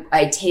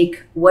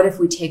what if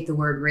we take the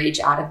word rage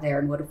out of there?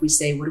 And what if we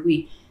say, what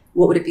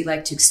would it be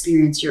like to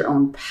experience your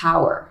own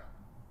power?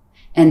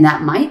 And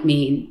that might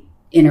mean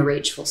in a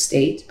rageful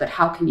state, but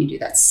how can you do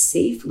that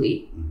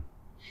safely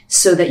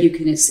so that you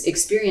can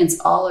experience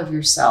all of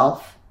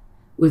yourself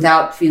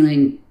without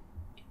feeling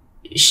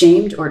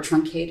shamed or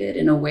truncated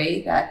in a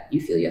way that you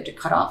feel you have to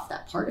cut off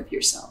that part of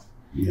yourself,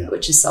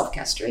 which is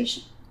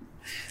self-castration.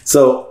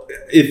 So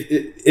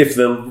if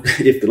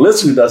the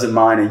listener doesn't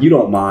mind and you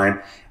don't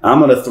mind, I'm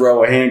going to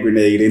throw a hand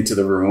grenade into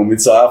the room.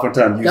 And so I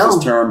oftentimes use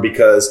this term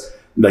because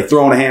like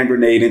throwing a hand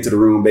grenade into the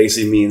room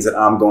basically means that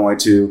I'm going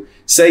to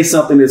say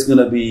something that's going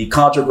to be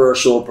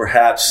controversial,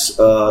 perhaps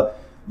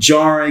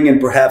jarring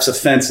and perhaps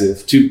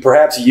offensive to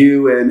perhaps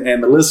you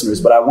and the listeners.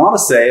 But I want to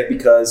say it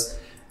because,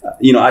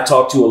 I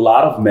talk to a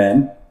lot of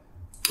men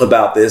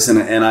about this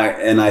and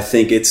I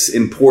think it's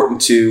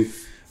important to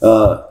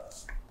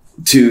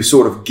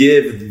sort of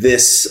give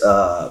this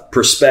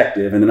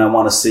perspective. And then I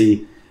want to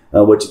see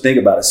what you think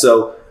about it.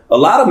 So a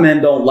lot of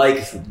men don't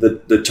like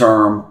the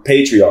term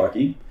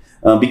patriarchy.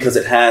 Because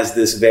it has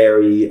this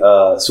very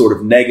sort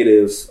of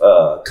negative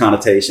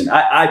connotation.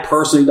 I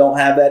personally don't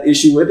have that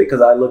issue with it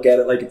because I look at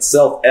it like it's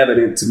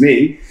self-evident to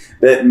me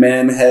that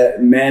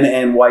men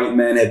and white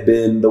men have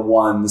been the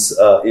ones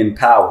in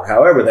power.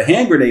 However, the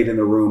hand grenade in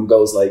the room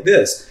goes like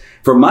this.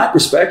 From my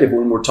perspective,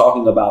 when we're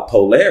talking about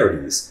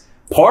polarities,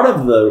 part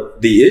of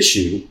the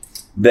issue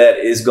that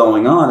is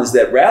going on is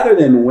that rather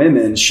than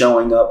women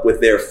showing up with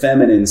their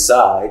feminine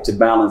side to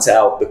balance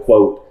out the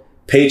quote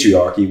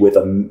patriarchy with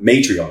a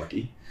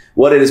matriarchy,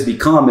 what it has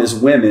become is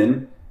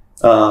women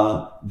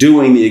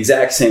doing the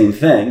exact same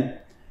thing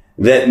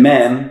that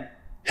men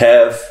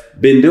have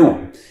been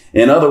doing.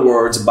 In other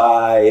words,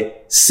 by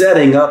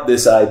setting up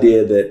this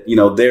idea that,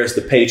 there's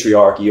the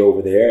patriarchy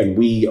over there and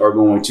we are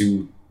going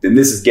to, and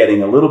this is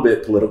getting a little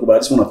bit political, but I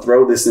just want to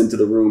throw this into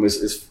the room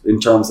as in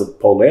terms of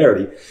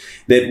polarity,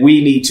 that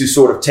we need to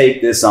sort of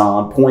take this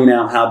on, point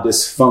out how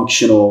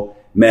dysfunctional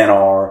men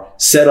are,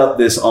 set up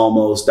this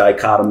almost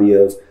dichotomy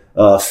of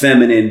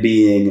feminine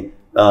being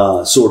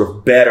sort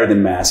of better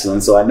than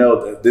masculine. So I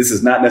know that this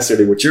is not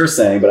necessarily what you're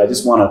saying, but I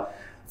just want to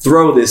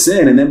throw this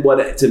in. And then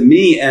what to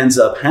me ends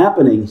up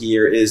happening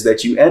here is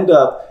that you end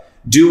up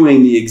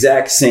doing the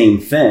exact same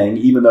thing,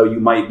 even though you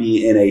might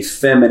be in a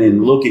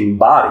feminine looking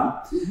body,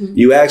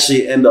 you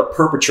actually end up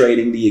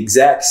perpetrating the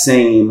exact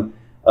same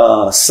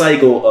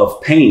cycle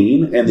of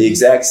pain and the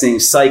exact same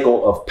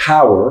cycle of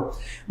power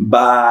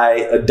by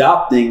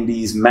adopting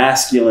these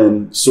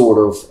masculine sort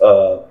of,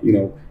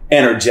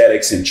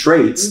 energetics and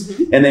traits,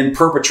 and then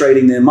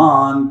perpetrating them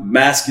on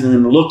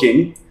masculine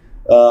looking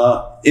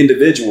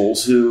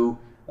individuals who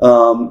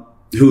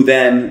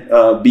then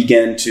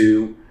begin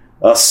to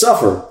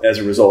suffer as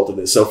a result of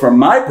this. So from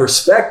my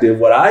perspective,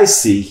 what I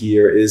see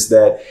here is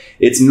that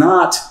it's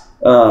not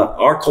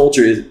our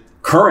culture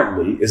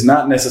currently is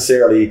not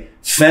necessarily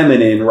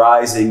feminine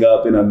rising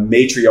up in a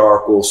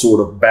matriarchal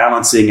sort of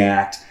balancing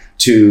act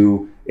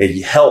to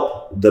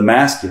help the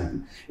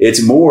masculine.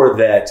 It's more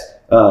that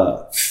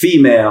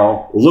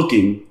female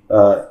looking,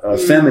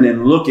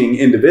 feminine looking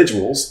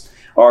individuals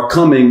are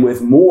coming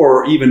with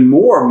even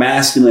more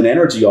masculine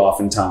energy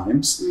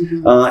oftentimes,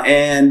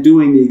 and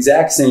doing the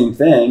exact same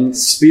thing,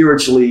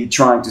 spiritually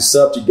trying to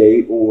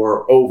subjugate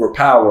or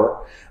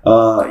overpower,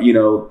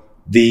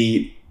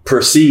 the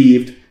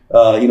perceived,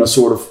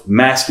 sort of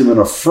masculine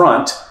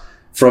affront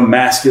from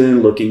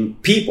masculine looking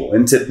people.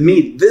 And to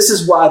me, this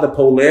is why the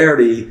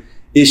polarity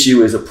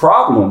issue is a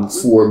problem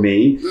for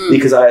me,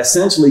 because I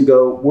essentially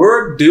go,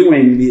 we're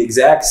doing the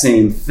exact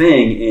same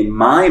thing in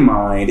my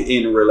mind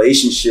in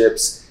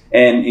relationships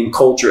and in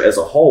culture as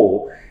a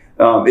whole.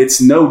 It's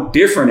no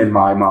different in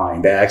my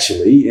mind,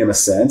 actually, in a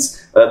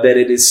sense, that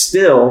it is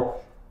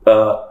still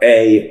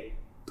a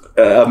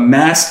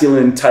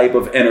masculine type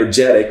of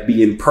energetic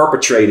being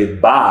perpetrated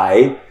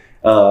by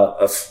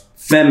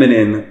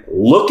feminine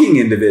looking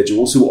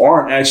individuals who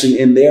aren't actually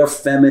in their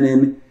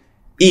feminine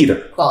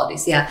either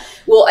qualities. Yeah.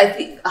 Well, I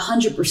think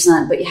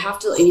 100%, but you have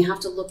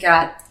to look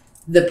at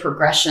the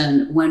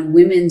progression when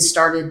women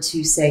started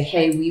to say,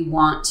 hey, we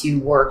want to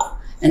work.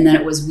 And then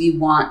it was, we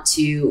want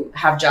to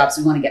have jobs.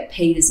 We want to get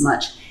paid as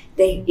much.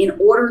 In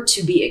order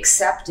to be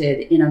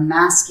accepted in a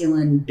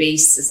masculine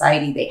based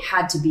society, they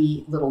had to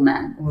be little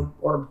men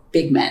or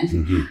big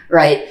men,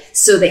 right?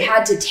 So they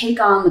had to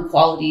take on the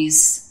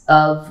qualities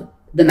of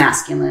the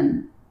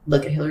masculine.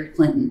 Look at Hillary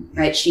Clinton,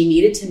 right? She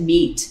needed to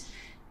meet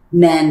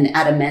men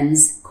at a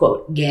men's,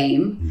 quote,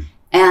 game.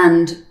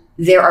 And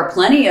there are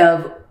plenty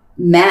of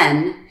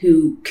men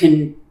who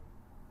can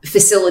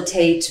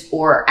facilitate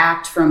or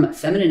act from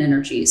feminine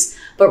energies.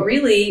 But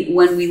really,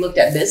 when we looked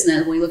at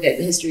business, when we look at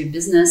the history of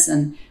business,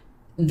 and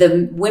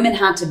the women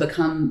had to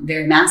become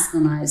very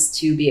masculinized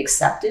to be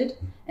accepted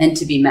and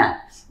to be met.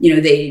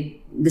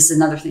 This is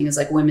another thing is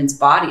like women's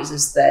bodies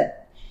is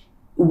that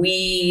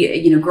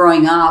we,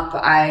 growing up,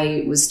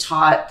 I was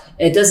taught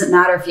it doesn't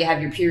matter if you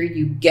have your period,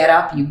 you get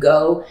up, you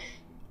go,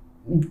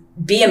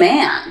 be a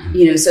man,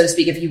 so to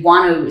speak. If you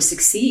want to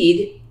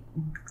succeed,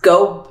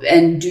 go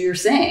and do your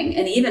thing.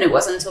 And even it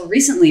wasn't until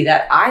recently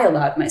that I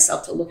allowed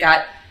myself to look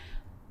at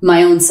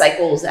my own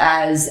cycles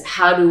as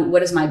what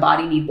does my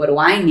body need? What do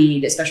I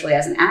need? Especially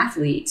as an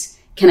athlete,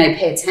 can I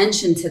pay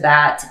attention to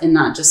that and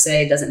not just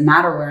say, it doesn't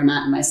matter where I'm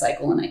at in my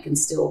cycle and I can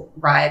still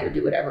ride or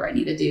do whatever I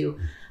need to do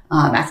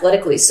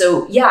athletically.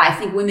 So yeah, I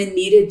think women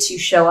needed to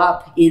show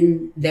up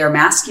in their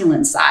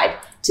masculine side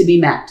to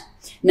be met.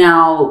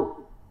 Now,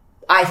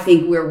 I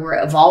think where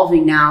we're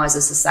evolving now as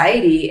a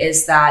society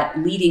is that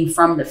leading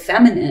from the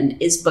feminine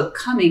is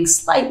becoming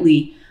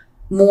slightly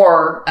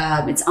more,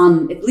 at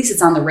least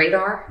it's on the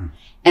radar.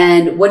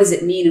 And what does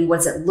it mean and what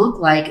does it look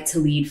like to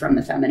lead from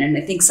the feminine?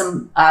 I think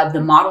some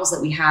the models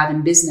that we have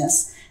in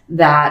business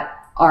that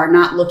are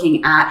not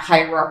looking at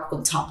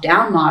hierarchical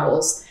top-down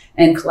models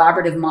and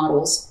collaborative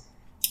models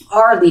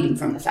are leading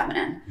from the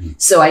feminine.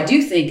 So I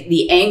do think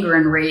the anger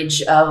and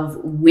rage of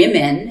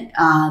women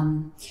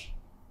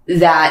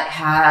that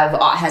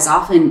has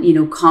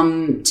often,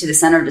 come to the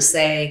center to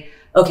say,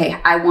 okay,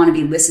 I want to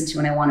be listened to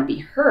and I want to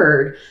be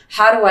heard.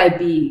 How do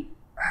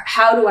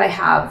I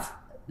have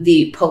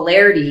the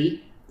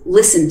polarity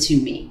listen to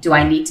me? Do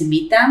I need to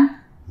meet them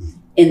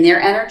in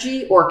their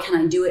energy, or can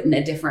I do it in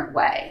a different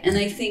way? And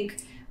I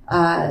think,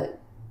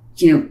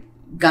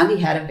 Gandhi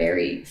had a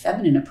very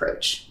feminine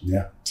approach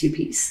to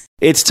peace.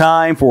 It's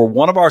time for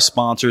one of our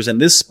sponsors, and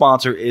this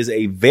sponsor is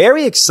a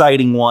very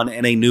exciting one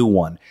and a new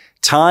one,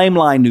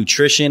 Timeline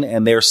Nutrition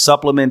and their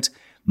supplement,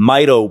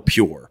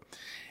 MitoPure.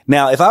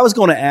 Now, if I was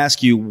going to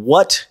ask you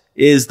what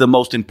is the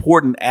most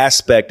important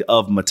aspect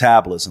of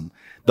metabolism,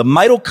 the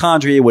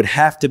mitochondria would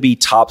have to be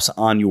tops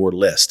on your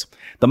list.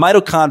 The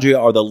mitochondria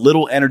are the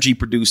little energy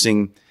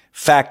producing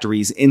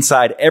factories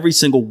inside every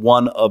single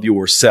one of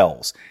your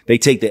cells. They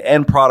take the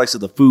end products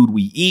of the food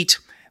we eat,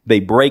 they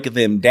break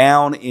them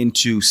down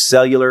into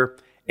cellular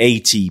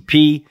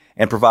ATP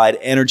and provide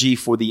energy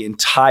for the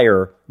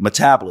entire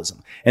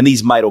metabolism. And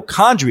these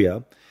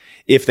mitochondria,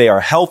 if they are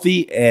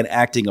healthy and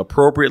acting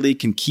appropriately,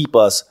 can keep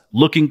us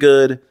looking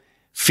good,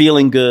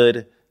 feeling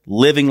good,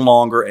 living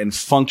longer, and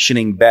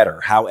functioning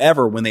better.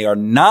 However, when they are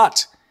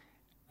not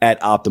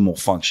at optimal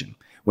function,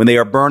 when they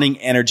are burning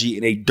energy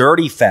in a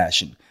dirty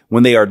fashion,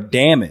 when they are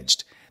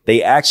damaged,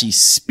 they actually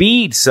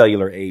speed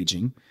cellular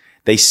aging.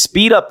 They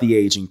speed up the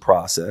aging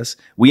process.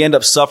 We end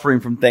up suffering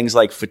from things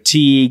like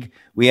fatigue.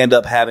 We end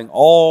up having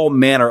all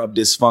manner of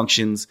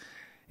dysfunctions,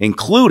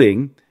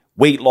 including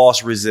weight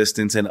loss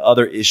resistance and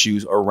other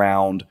issues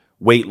around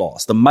weight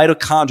loss. The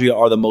mitochondria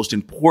are the most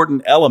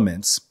important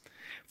elements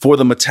for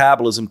the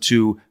metabolism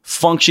to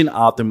function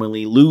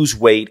optimally, lose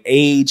weight,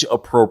 age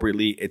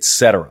appropriately,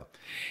 etc.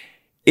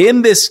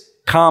 In this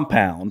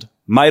compound,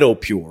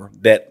 MitoPure,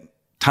 that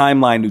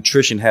Timeline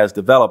Nutrition has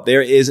developed,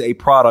 there is a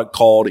product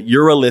called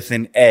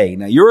urolithin A.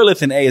 Now,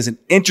 urolithin A is an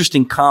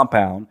interesting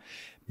compound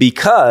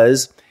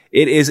because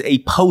it is a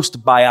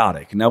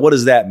postbiotic. Now, what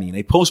does that mean?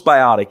 A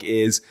postbiotic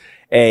is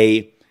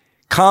a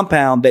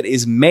compound that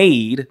is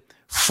made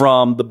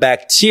from the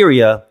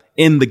bacteria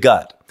in the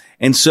gut.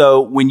 And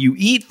so when you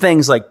eat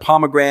things like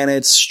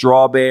pomegranates,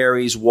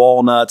 strawberries,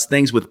 walnuts,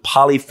 things with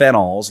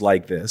polyphenols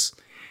like this,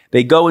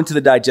 they go into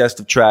the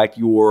digestive tract,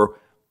 your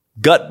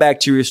gut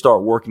bacteria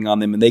start working on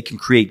them, and they can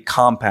create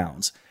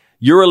compounds.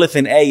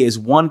 Urolithin A is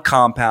one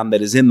compound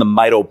that is in the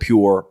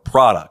MitoPure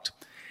product.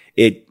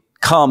 It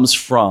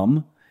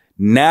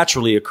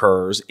naturally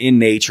occurs in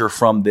nature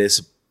from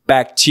this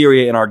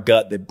bacteria in our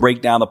gut that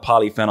break down the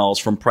polyphenols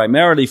from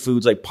primarily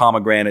foods like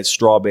pomegranates,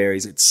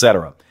 strawberries,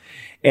 etc.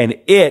 And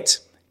it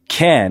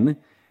can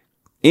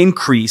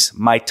increase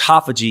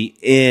mitophagy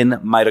in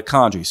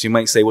mitochondria. So you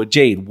might say, well,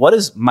 Jade, what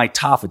is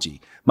mitophagy?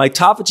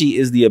 Mitophagy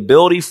is the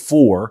ability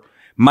for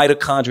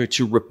mitochondria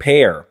to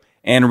repair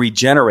and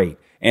regenerate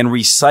and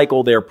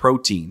recycle their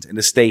proteins and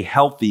to stay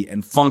healthy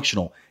and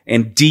functional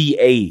and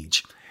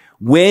de-age.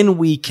 When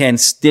we can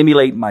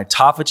stimulate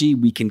mitophagy,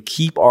 we can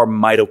keep our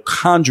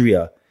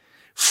mitochondria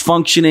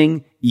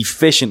functioning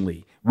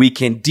efficiently. We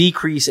can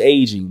decrease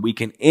aging. We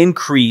can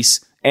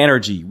increase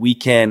energy. We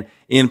can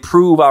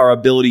improve our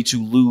ability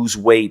to lose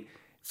weight,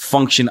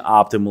 function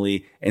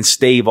optimally, and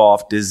stave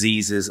off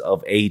diseases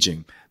of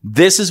aging.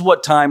 This is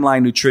what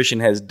Timeline Nutrition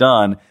has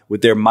done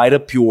with their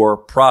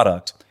MitoPure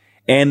product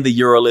and the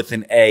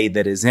urolithin A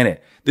that is in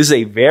it. This is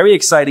a very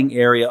exciting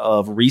area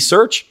of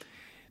research.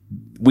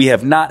 We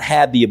have not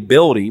had the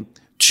ability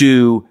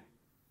to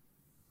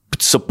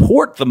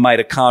support the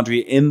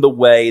mitochondria in the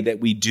way that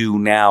we do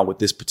now with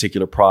this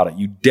particular product.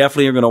 You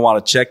definitely are going to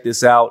want to check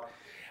this out.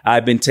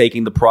 I've been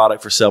taking the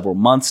product for several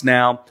months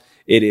now.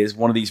 It is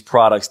one of these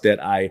products that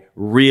I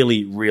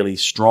really, really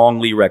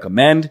strongly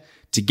recommend.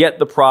 To get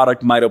the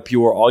product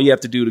MitoPure, all you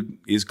have to do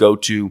is go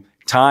to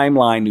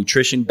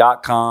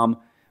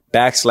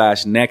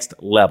timelinenutrition.com/next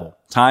level.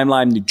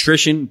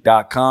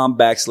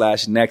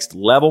 timelinenutrition.com/next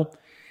level.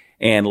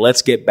 And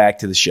let's get back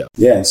to the show.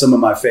 Yeah, and some of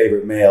my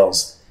favorite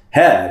males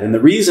have. And the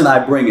reason I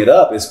bring it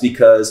up is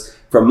because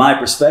from my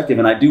perspective,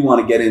 and I do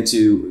want to get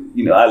into,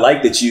 I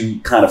like that you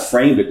kind of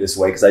framed it this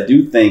way, because I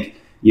do think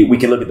we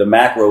can look at the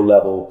macro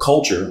level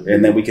culture,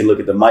 and then we can look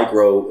at the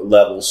micro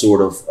level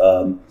sort of,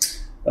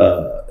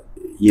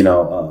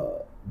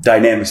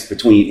 dynamics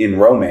in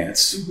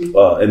romance.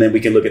 And then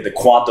we can look at the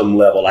quantum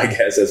level, I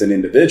guess, as an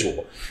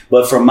individual.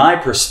 But from my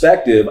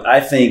perspective, I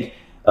think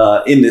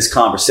in this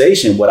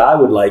conversation, what I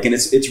would like, and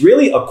it's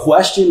really a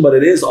question, but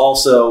it is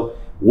also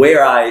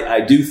where I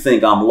do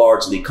think I'm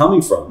largely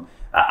coming from.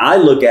 I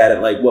look at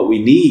it like what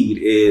we need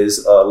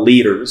is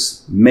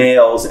leaders,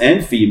 males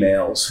and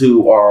females,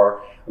 who are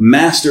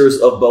masters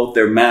of both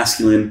their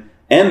masculine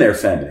and their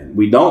feminine.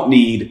 We don't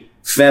need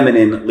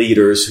feminine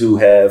leaders who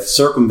have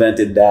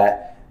circumvented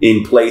that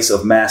in place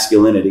of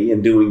masculinity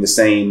and doing the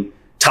same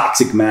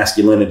toxic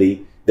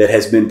masculinity that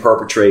has been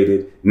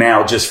perpetrated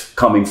now just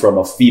coming from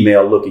a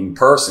female looking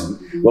person.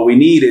 What we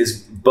need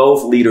is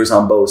both leaders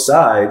on both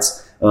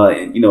sides,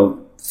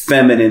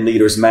 feminine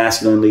leaders,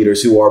 masculine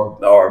leaders who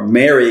are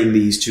marrying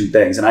these two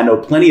things. And I know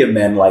plenty of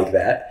men like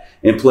that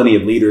and plenty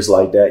of leaders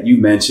like that. You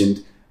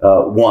mentioned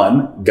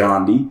one,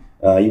 Gandhi.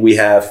 We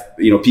have,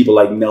 people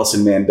like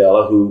Nelson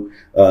Mandela who,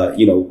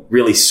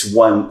 really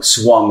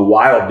swung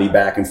wildly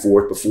back and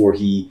forth before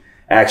he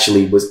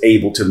actually was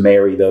able to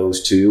marry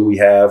those two. We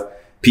have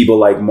people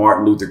like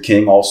Martin Luther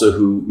King also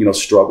who,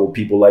 struggled.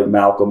 People like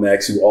Malcolm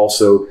X who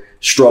also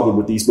struggled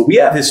with these. But we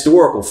have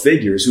historical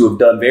figures who have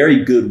done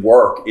very good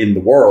work in the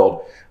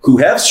world who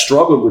have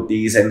struggled with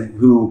these and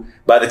who,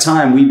 by the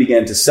time we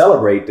began to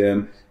celebrate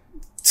them,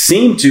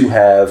 seem to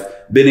have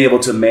been able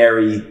to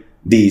marry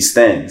these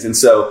things. And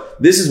so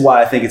this is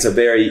why I think it's a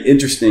very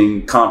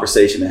interesting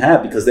conversation to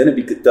have, because then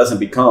it doesn't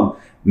become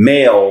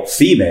male,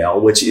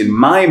 female, which in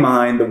my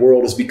mind, the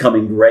world is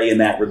becoming gray in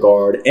that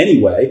regard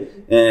anyway.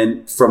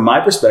 And from my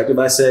perspective,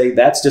 I say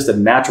that's just a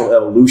natural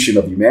evolution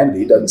of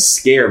humanity. It doesn't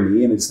scare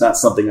me, and it's not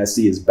something I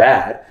see as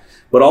bad.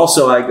 But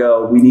also I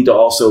go, we need to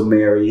also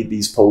marry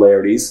these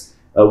polarities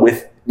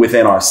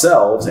within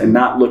ourselves and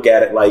not look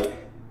at it like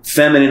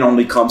feminine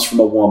only comes from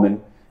a woman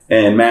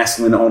and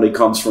masculine only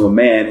comes from a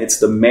man. It's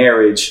the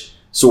marriage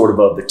sort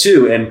of the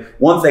two. And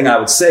one thing I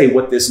would say,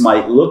 what this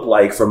might look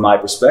like from my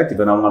perspective,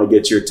 and I want to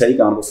get your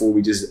take on it before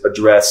we just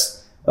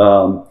address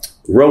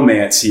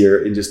romance here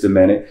in just a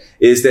minute,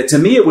 is that to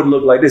me it would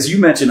look like this. You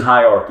mentioned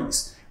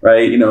hierarchies,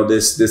 right?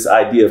 This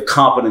idea of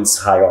competence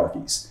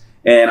hierarchies.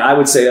 And I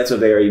would say that's a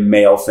very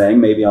male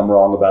thing. Maybe I'm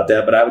wrong about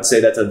that, but I would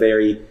say that's a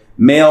very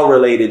male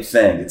related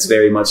thing. It's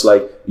very much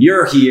like,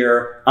 you're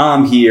here,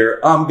 I'm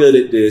good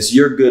at this,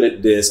 you're good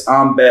at this,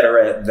 I'm better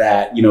at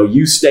that,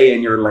 you stay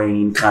in your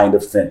lane kind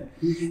of thing.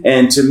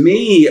 And to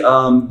me,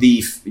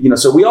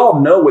 so we all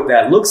know what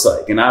that looks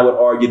like. And I would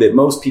argue that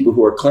most people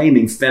who are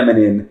claiming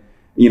feminine,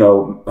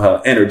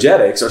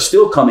 energetics are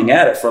still coming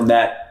at it from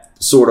that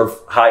sort of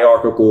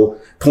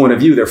hierarchical point of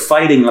view. They're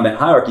fighting on that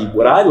hierarchy.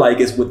 What I like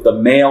is with the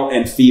male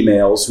and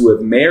females who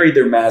have married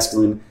their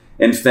masculine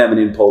and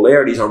feminine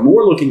polarities are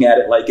more looking at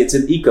it like it's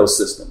an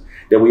ecosystem,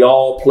 that we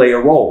all play a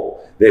role,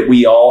 that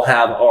we all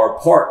have our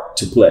part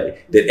to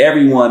play, that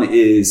everyone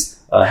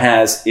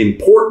has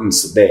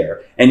importance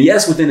there. And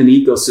yes, within an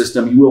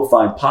ecosystem, you will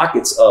find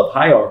pockets of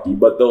hierarchy,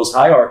 but those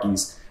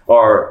hierarchies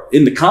are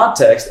in the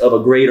context of a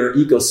greater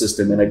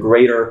ecosystem and a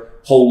greater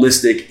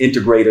holistic,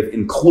 integrative,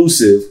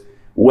 inclusive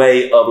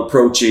way of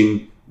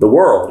approaching the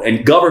world.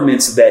 And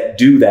governments that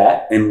do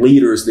that and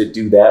leaders that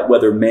do that,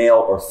 whether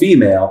male or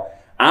female,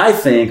 I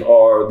think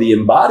are the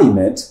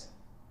embodiment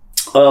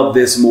of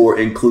this more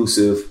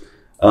inclusive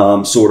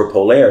sort of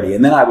polarity.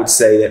 And then I would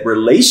say that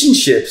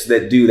relationships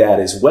that do that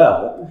as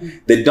well,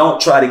 that don't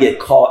try to get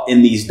caught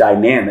in these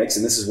dynamics.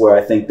 And this is where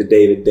I think the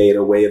David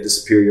Data way of the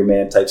superior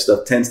man type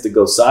stuff tends to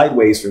go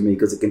sideways for me,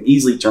 because it can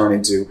easily turn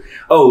into,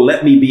 oh,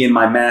 let me be in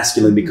my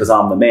masculine because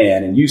I'm the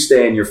man and you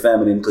stay in your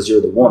feminine because you're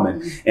the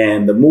woman.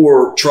 And the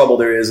more trouble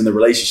there is in the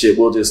relationship,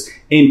 we'll just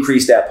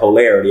increase that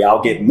polarity.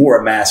 I'll get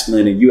more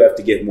masculine and you have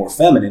to get more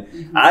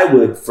feminine. I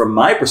would, from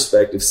my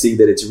perspective, see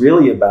that it's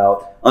really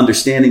about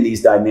understanding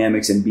these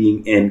dynamics and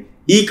being in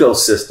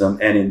ecosystem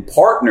and in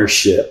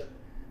partnership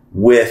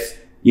with,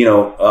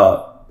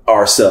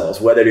 ourselves,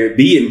 whether it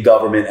be in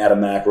government at a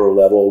macro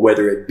level, or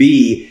whether it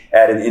be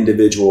at an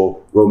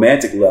individual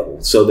romantic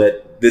level, so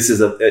that this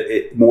is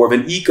a more of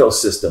an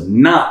ecosystem,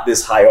 not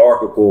this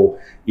hierarchical,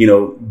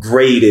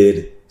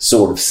 graded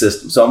sort of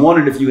system. So I'm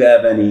wondering if you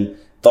have any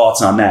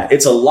thoughts on that.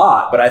 It's a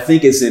lot, but I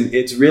think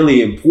it's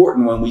really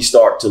important when we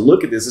start to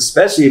look at this,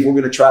 especially if we're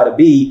going to try to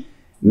be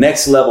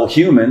next level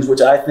humans,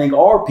 which I think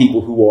are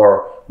people who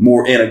are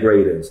more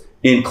integrative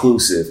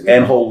inclusive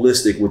and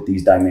holistic with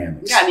these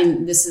dynamics. Yeah, I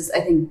mean, this is,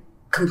 I think,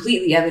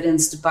 completely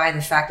evidenced by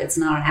the fact that it's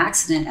not an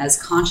accident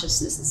as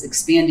consciousness is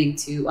expanding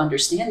to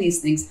understand these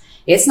things.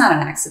 It's not an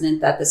accident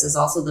that this is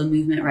also the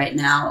movement right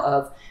now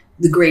of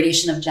the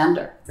gradation of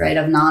gender, right?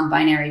 Of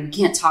non-binary. We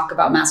can't talk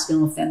about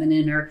masculine or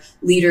feminine or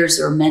leaders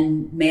or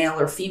men, male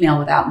or female,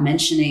 without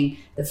mentioning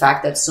the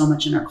fact that so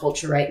much in our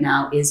culture right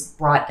now is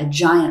brought a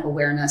giant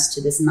awareness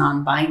to this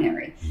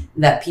non-binary,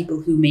 that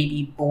people who may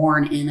be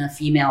born in a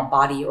female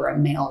body or a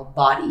male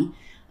body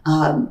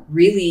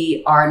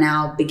really are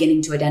now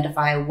beginning to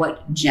identify,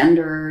 what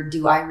gender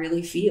do I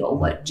really feel?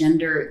 What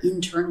gender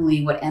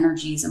internally, what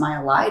energies am I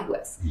allied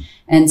with?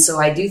 And so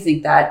I do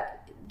think that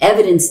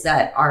evidence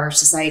that our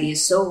society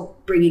is so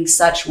bringing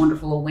such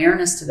wonderful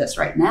awareness to this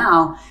right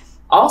now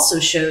also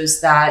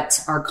shows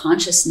that our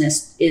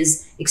consciousness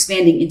is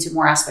expanding into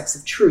more aspects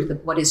of truth,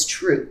 of what is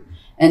true.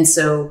 And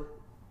so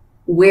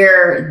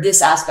where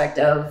this aspect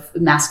of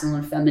masculine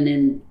and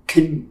feminine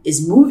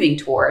is moving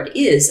toward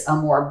is a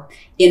more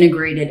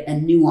integrated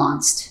and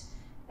nuanced,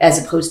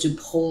 as opposed to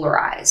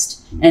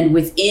polarized. And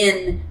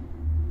within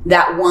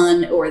that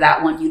one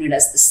unit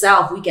as the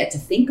self, we get to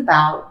think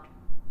about,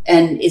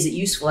 and is it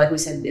useful, like we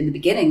said in the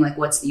beginning, like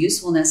what's the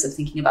usefulness of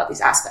thinking about these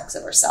aspects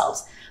of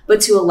ourselves,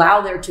 but to allow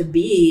there to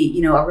be,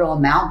 a real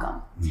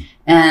amalgam.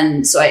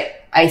 And so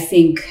I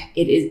think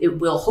it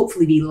will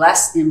hopefully be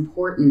less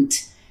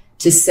important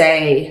to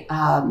say,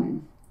 I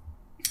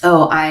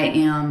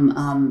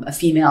am a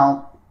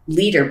female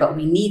leader, but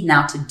we need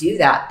now to do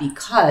that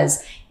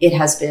because it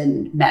has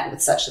been met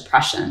with such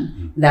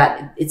suppression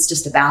that it's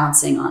just a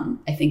balancing on,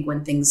 I think,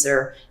 when things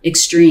are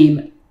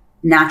extreme,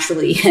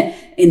 naturally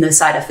in the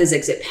side of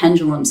physics, it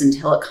pendulums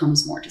until it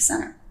comes more to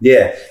center.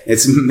 Yeah,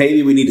 it's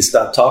maybe we need to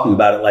stop talking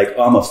about it like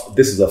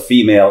this is a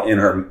female in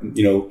her,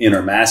 in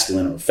her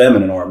masculine or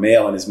feminine, or a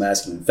male in his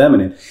masculine and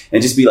feminine,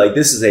 and just be like,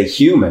 this is a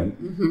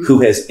human who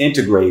has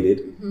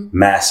integrated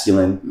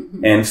masculine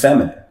and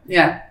feminine.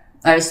 Yeah,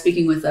 I was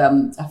speaking with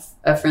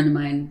a friend of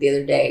mine the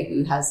other day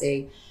who has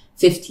a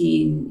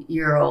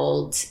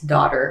 15-year-old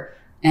daughter,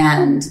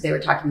 and they were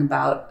talking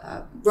about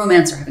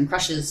romance or having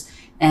crushes,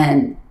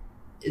 and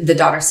the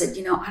daughter said,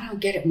 I don't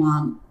get it,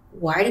 Mom.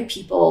 Why do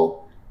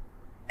people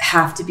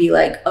have to be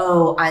like,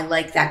 oh, I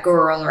like that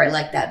girl or I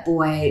like that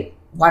boy?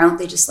 Why don't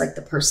they just like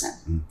the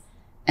person?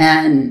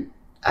 And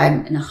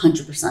I'm in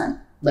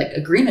 100%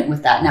 agreement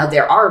with that. Now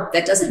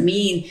that doesn't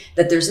mean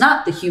that there's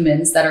not the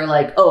humans that are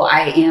like, oh,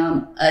 I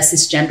am a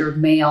cisgendered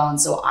male. And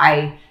so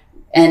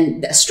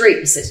and a straight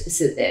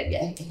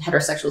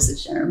heterosexual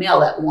cisgender male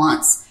that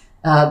wants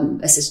a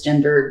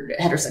cisgendered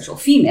heterosexual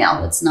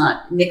female. It's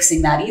not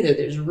mixing that either.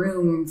 There's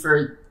room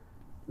for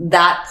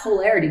that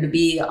polarity to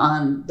be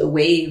on the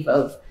wave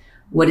of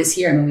what is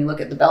here. I mean, we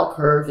look at the bell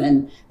curve,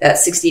 and that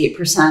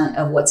 68%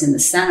 of what's in the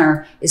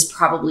center is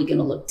probably going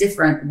to look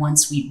different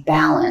once we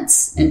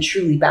balance and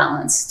truly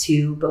balance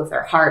to both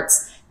our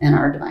hearts and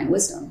our divine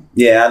wisdom.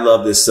 Yeah, I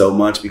love this so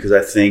much because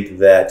I think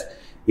that,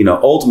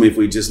 ultimately, if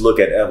we just look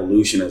at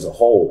evolution as a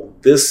whole,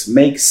 this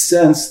makes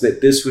sense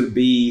that this would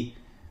be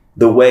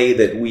the way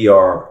that we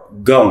are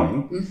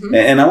going.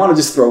 And I want to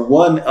just throw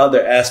one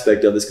other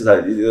aspect of this, because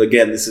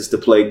again, this is to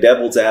play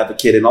devil's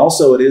advocate. And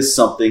also it is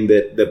something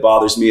that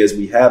bothers me as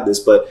we have this,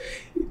 but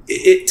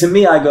to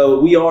me, I go,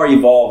 we are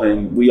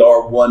evolving. We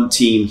are one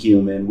team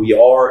human. We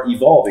are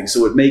evolving.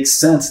 So it makes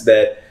sense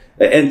that,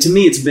 and to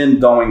me, it's been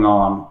going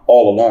on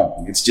all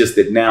along. It's just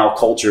that now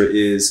culture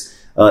is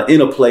in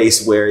a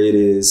place where it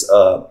is,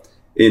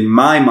 in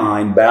my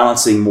mind,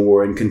 balancing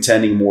more and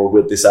contending more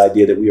with this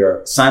idea that we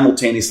are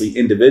simultaneously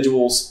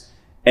individuals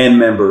and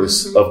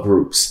members of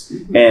groups.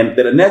 And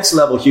that a next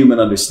level human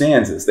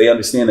understands this. They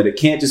understand that it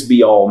can't just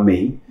be all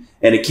me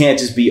and it can't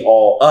just be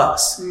all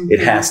us. It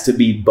has to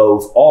be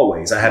both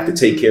always. I have to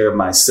take care of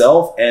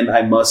myself, and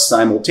I must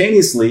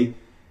simultaneously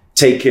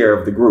take care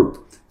of the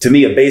group. To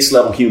me, a base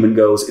level human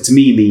goes, it's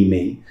me, me,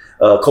 me.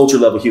 Culture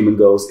level human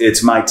goes,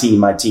 it's my team,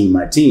 my team,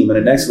 my team. And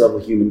the next level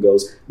human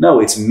goes, no,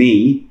 it's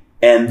me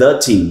and the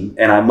team,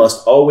 and I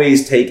must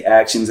always take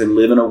actions and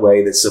live in a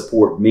way that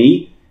support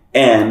me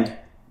and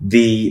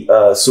the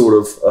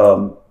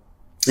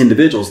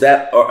individuals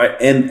that are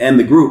and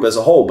the group as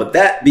a whole. But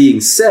that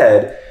being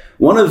said,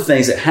 one of the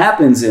things that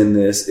happens in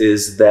this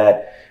is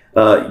that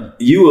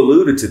you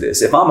alluded to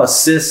this. If I'm a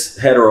cis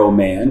hetero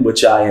man,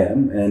 which I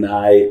am, and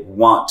I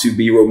want to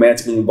be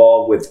romantically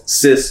involved with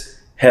cis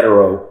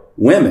hetero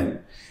women,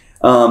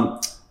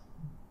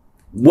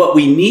 what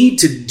we need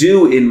to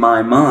do, in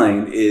my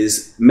mind,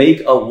 is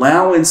make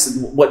allowance.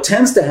 What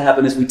tends to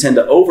happen is we tend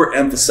to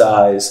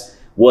overemphasize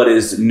what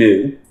is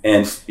new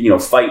and,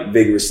 fight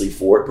vigorously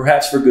for it,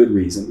 perhaps for good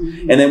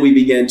reason. And then we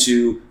begin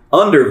to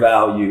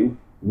undervalue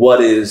what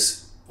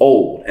is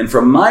old. And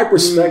from my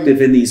perspective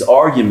in these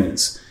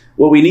arguments,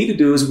 what we need to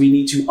do is we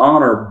need to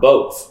honor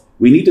both.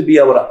 We need to be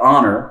able to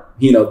honor,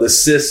 the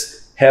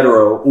cis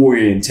hetero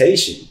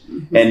orientation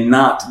and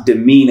not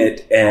demean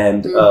it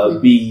and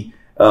be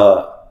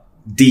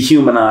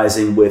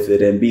dehumanizing with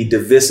it and be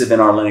divisive in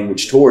our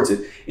language towards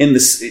it. In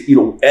this,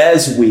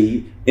 as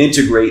we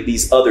integrate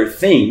these other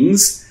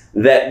things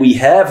that we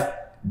have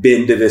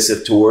been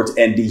divisive towards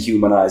and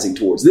dehumanizing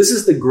towards. This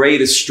is the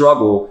greatest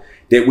struggle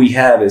that we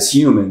have as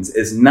humans,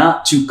 is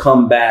not to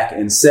come back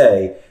and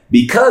say,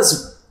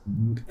 because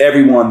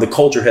the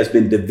culture has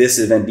been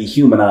divisive and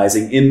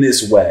dehumanizing in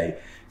this way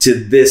to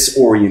this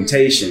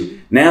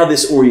orientation. Now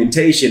this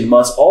orientation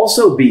must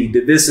also be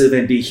divisive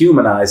and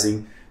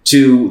dehumanizing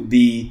to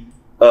the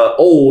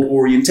old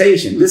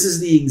orientation. This is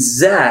the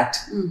exact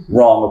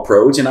wrong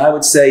approach, and I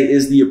would say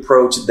is the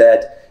approach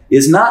that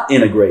is not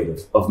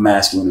integrative of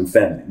masculine and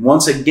feminine.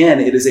 Once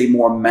again, it is a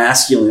more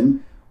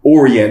masculine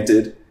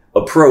oriented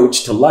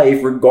approach to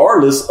life,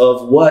 regardless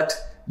of what,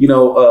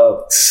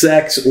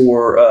 sex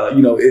or,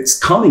 it's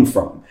coming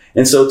from.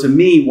 And so to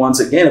me, once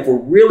again, if we're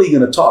really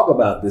going to talk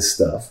about this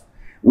stuff,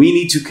 we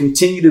need to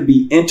continue to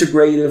be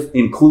integrative,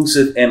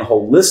 inclusive, and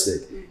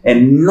holistic,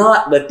 and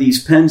not let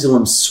these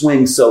pendulums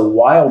swing so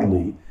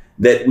wildly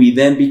that we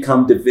then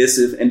become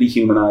divisive and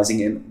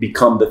dehumanizing and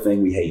become the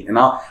thing we hate. And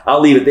I'll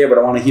leave it there, but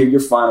I want to hear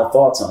your final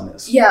thoughts on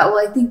this. Yeah,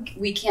 well, I think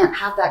we can't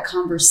have that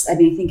conversation.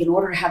 I think in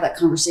order to have that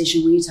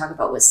conversation, we need to talk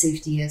about what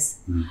safety is.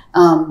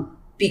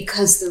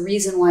 Because the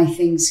reason why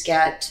things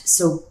get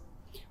so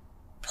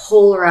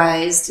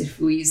polarized, if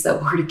we use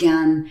that word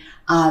again,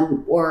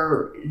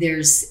 or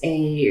there's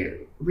a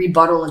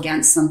rebuttal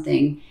against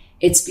something,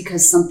 it's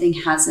because something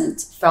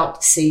hasn't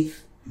felt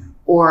safe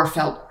or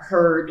felt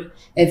heard,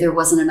 if there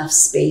wasn't enough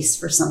space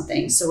for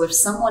something. So if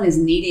someone is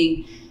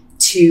needing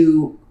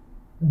to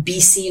be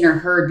seen or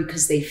heard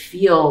because they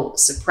feel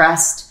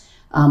suppressed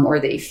or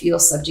they feel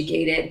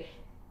subjugated,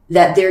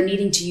 that they're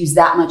needing to use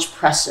that much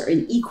pressure,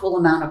 an equal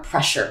amount of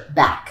pressure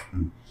back.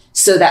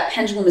 So that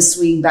pendulum is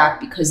swinging back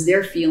because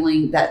they're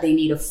feeling that they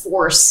need a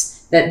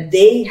force, that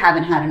they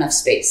haven't had enough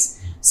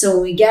space. So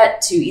when we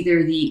get to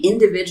either the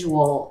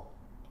individual,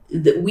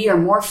 that we are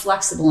more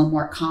flexible and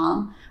more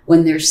calm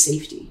when there's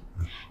safety.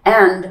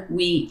 And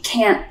we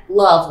can't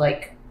love,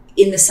 like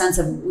in the sense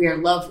of where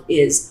love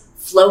is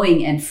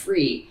flowing and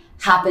free,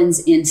 happens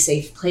in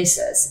safe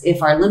places.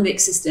 If our limbic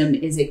system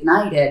is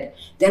ignited,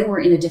 then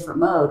we're in a different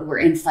mode. We're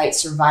in fight,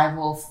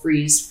 survival,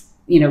 freeze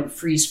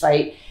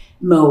fight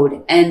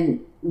mode.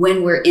 And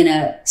when we're in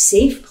a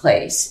safe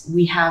place,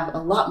 we have a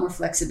lot more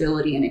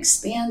flexibility and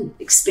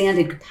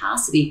expanded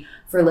capacity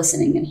for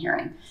listening and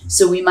hearing.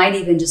 So we might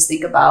even just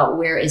think about,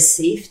 where is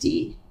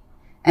safety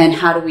and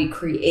how do we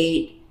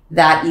create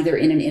that, either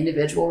in an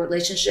individual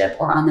relationship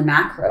or on the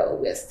macro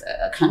with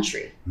a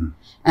country.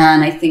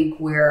 And I think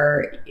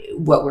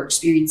what we're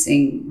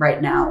experiencing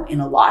right now in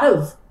a lot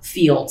of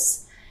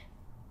fields,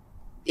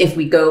 if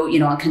we go,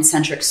 on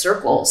concentric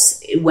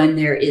circles, when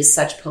there is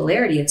such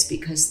polarity, it's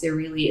because there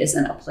really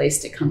isn't a place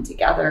to come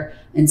together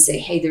and say,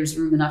 hey, there's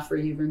room enough for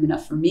you, room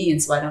enough for me.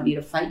 And so I don't need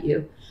to fight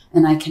you.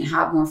 And I can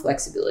have more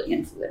flexibility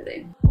and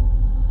fluidity.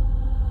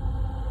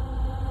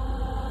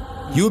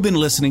 You have been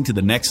listening to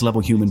the Next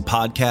Level Human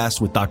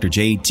podcast with Dr.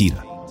 Jade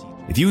Teta.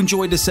 If you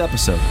enjoyed this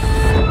episode,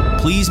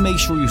 please make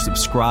sure you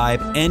subscribe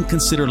and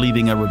consider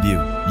leaving a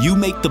review. You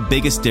make the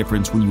biggest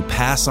difference when you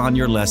pass on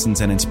your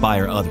lessons and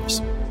inspire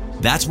others.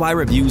 That's why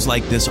reviews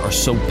like this are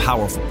so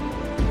powerful.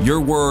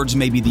 Your words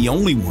may be the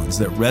only ones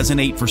that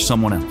resonate for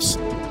someone else.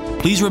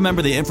 Please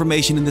remember the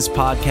information in this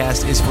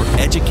podcast is for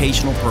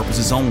educational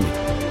purposes only.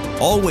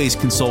 Always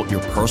consult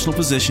your personal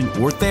physician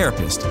or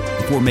therapist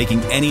before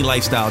making any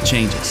lifestyle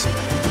changes.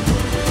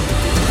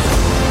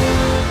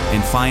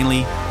 And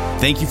finally,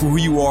 thank you for who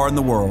you are in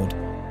the world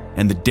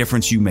and the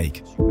difference you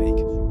make.